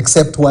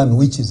 except one,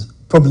 which is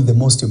probably the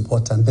most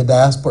important, the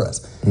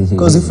diasporas.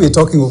 Because if we're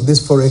talking of this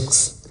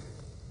forex,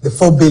 the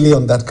 4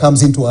 billion that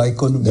comes into our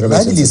economy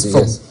largely is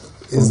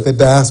the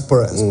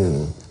diasporas.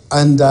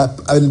 And I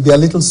will be a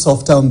little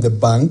softer on the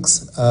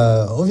banks.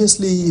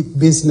 Obviously,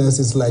 business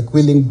is like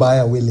willing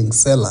buyer, willing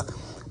seller.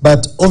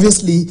 But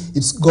obviously,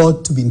 it's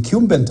got to be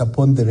incumbent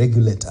upon the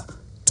regulator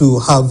to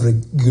have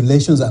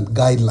regulations and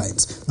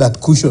guidelines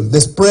that cushion.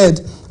 The spread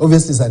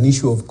obviously is an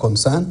issue of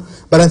concern,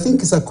 but I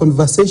think it's a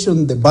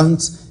conversation the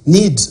banks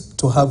need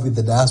to have with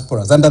the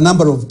diasporas, and a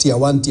number of tier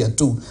 1, tier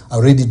 2 are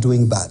already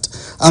doing that.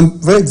 I'm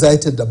very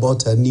excited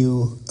about a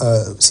new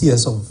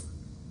CS of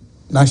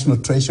National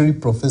Treasury,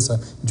 Professor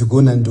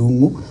Njuguna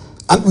Ndung'u,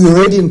 and we're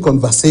already in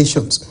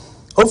conversations.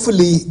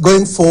 Hopefully,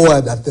 going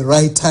forward at the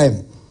right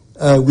time,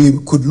 we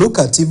could look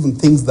at even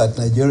things that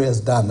Nigeria has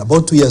done.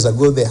 About 2 years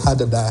ago, they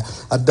had a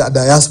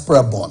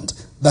diaspora bond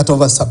that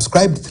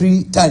oversubscribed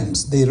 3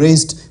 times. They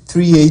raised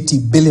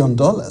 $380 billion.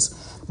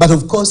 But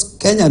of course,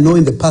 Kenya,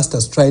 in the past,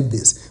 has tried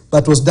this,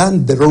 but was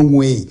done the wrong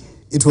way.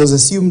 It was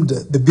assumed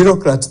the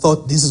bureaucrats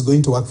thought this is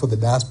going to work for the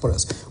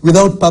diasporas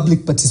without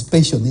public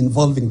participation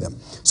involving them.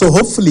 So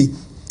hopefully,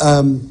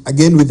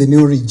 again, with the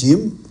new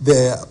regime,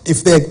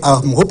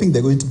 I'm hoping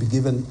they're going to be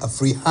given a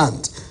free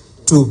hand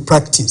to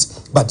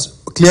practice. But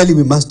clearly,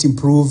 we must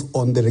improve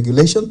on the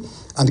regulation,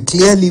 and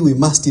clearly, we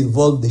must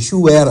involve the shoe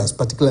wearers,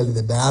 particularly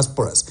the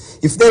diasporas.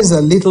 If there's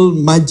a little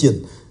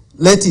margin,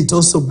 let it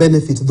also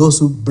benefit those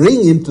who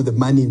bring into the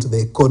money into the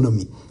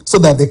economy, so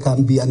that there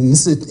can be an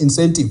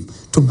incentive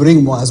to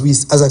bring more. As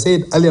I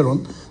said earlier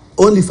on,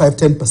 only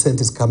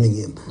 5-10% is coming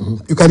in.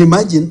 You can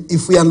imagine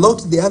if we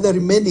unlocked the other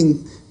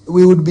remaining,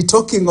 we would be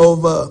talking of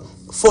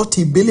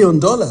 $40 billion.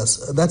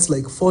 That's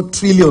like 4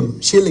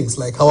 trillion shillings,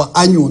 like our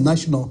annual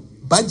national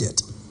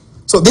budget.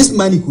 So this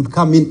money could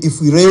come in if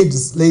we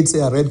raise, let's say,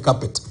 a red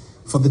carpet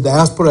for the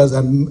diasporas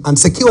and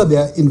secure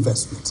their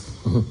investments.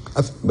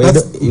 But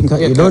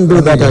you don't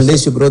do that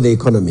unless you grow the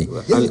economy.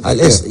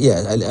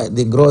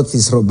 The growth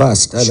is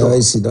robust.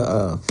 Otherwise,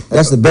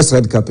 that's the best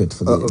red carpet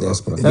for the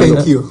diaspora.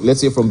 Thank you.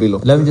 Let's hear from Bilo.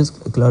 Let me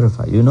just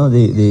clarify.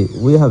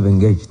 We have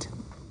engaged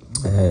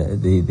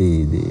the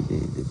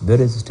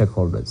various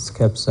stakeholders,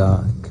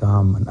 KEPSA,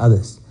 CAM, and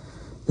others,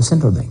 the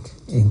central bank,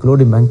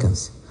 including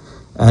bankers.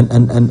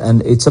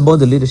 And it's about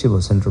the leadership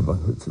of central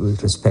bank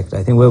with respect.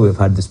 I think where we've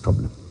had this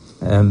problem.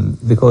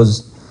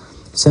 Because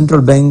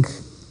central bank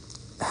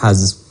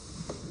has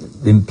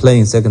been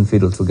playing second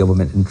fiddle to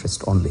government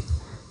interest only.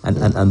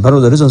 And part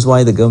of the reasons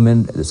why the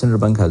central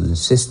bank has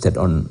insisted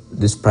on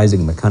this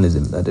pricing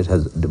mechanism that it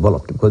has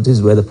developed, because this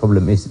is where the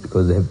problem is,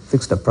 because they have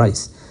fixed a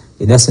price.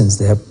 In essence,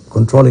 they are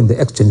controlling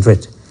the exchange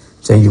rate,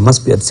 saying you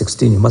must be at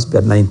 16, you must be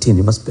at 19,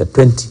 you must be at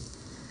 20.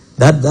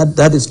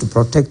 That is to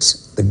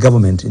protect the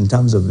government in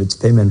terms of its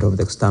payment of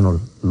the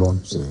external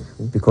loans.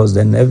 Because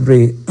then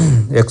every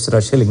extra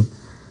shilling,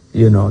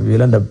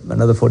 you'll end up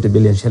another 40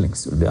 billion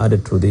shillings will be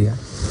added to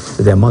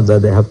the amount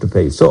that they have to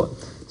pay. So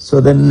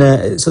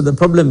the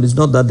problem is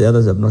not that the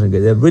others have not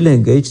engaged. They're really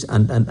engaged,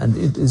 and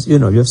it is,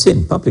 you've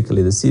seen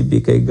publicly the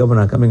CBK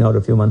governor coming out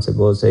a few months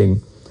ago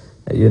saying,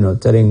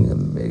 telling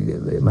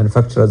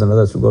manufacturers and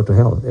others to go to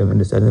hell. I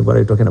mean, what are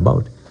you talking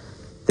about?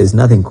 There's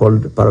nothing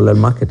called parallel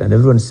market, and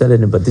everyone's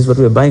selling it, but this is what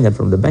we're buying it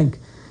from the bank.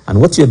 And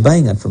what you're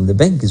buying at from the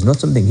bank is not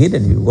something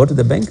hidden. You go to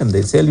the bank and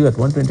they sell you at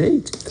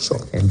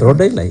 128 in broad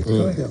daylight.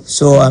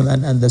 So,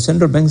 and the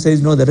central bank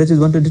says, no, the rate is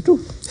 122.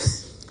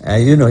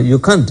 You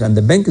can't, and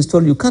the bank is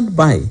told you can't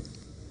buy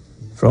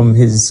from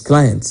his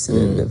clients,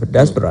 the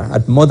diaspora,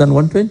 at more than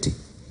 120.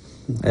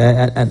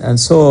 And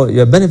so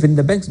you're benefiting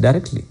the banks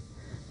directly.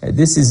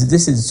 This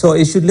is so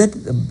you should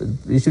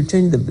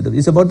change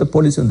it's about the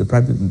policy on the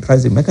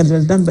pricing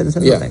mechanism done by the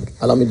central bank.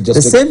 Allow me to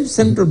just same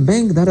central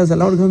bank that has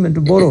allowed government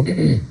to borrow.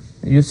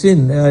 You've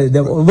seen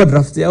the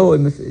overdraft.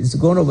 It's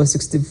gone over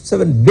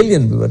 67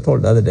 billion. We were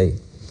told the other day.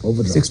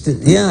 Overdraft.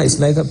 It's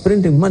like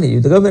printing money.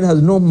 The government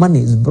has no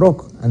money. It's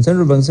broke, and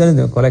central bank selling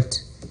them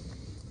collect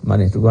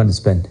money to go and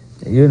spend.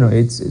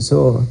 It's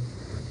so.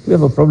 We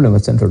have a problem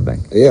with central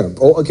bank. Yeah.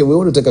 Oh, okay, we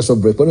want to take a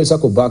short break. When we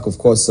circle back, of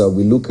course,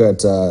 we look at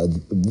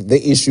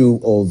the issue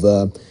of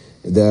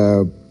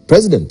the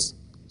president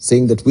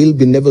saying that we'll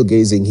be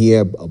navel-gazing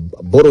here,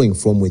 borrowing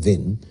from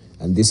within.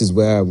 And this is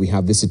where we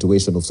have this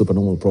situation of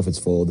supernormal profits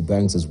for the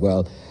banks as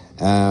well.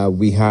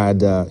 We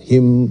had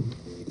him,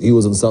 he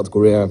was in South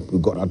Korea. We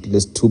got at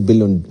least $2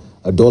 billion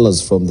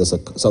from the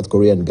South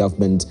Korean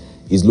government.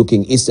 He's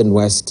looking east and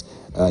west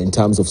in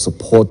terms of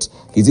support.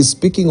 He's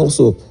speaking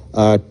also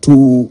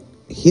to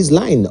his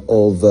line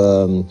of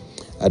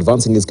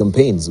advancing his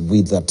campaigns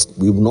with that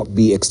we will not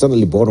be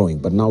externally borrowing,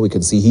 but now we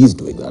can see he's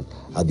doing that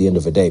at the end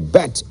of the day.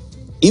 But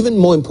even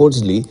more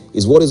importantly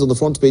is what is on the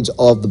front page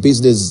of the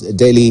Business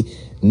Daily,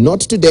 not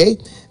today,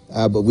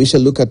 but we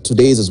shall look at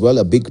today's as well,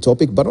 a big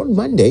topic. But on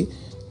Monday,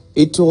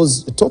 it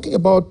was talking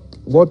about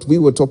what we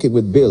were talking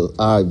with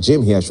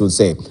Jim here, I should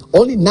say.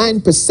 Only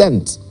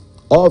 9%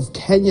 of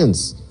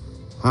Kenyans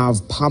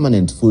have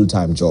permanent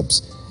full-time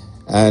jobs.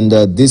 And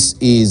this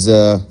is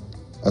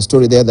a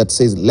story there that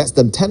says less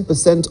than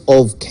 10%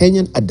 of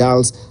Kenyan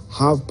adults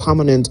have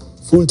permanent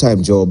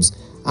full-time jobs,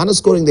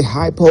 underscoring the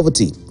high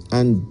poverty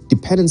and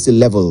dependency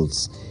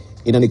levels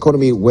in an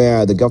economy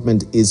where the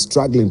government is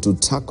struggling to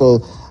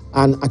tackle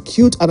an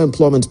acute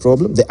unemployment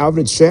problem. The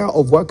average share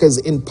of workers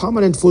in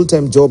permanent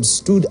full-time jobs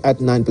stood at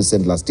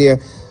 9% last year.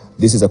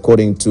 This is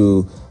according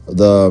to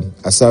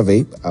a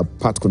survey, a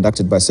part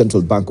conducted by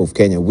Central Bank of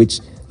Kenya, which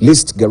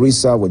list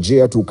Garissa,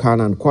 Wajir,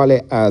 Turkana, and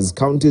Kwale as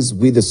counties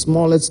with the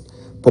smallest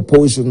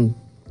proportion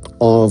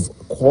of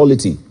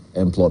quality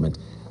employment.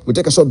 We'll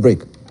take a short break.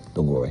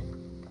 Don't go away.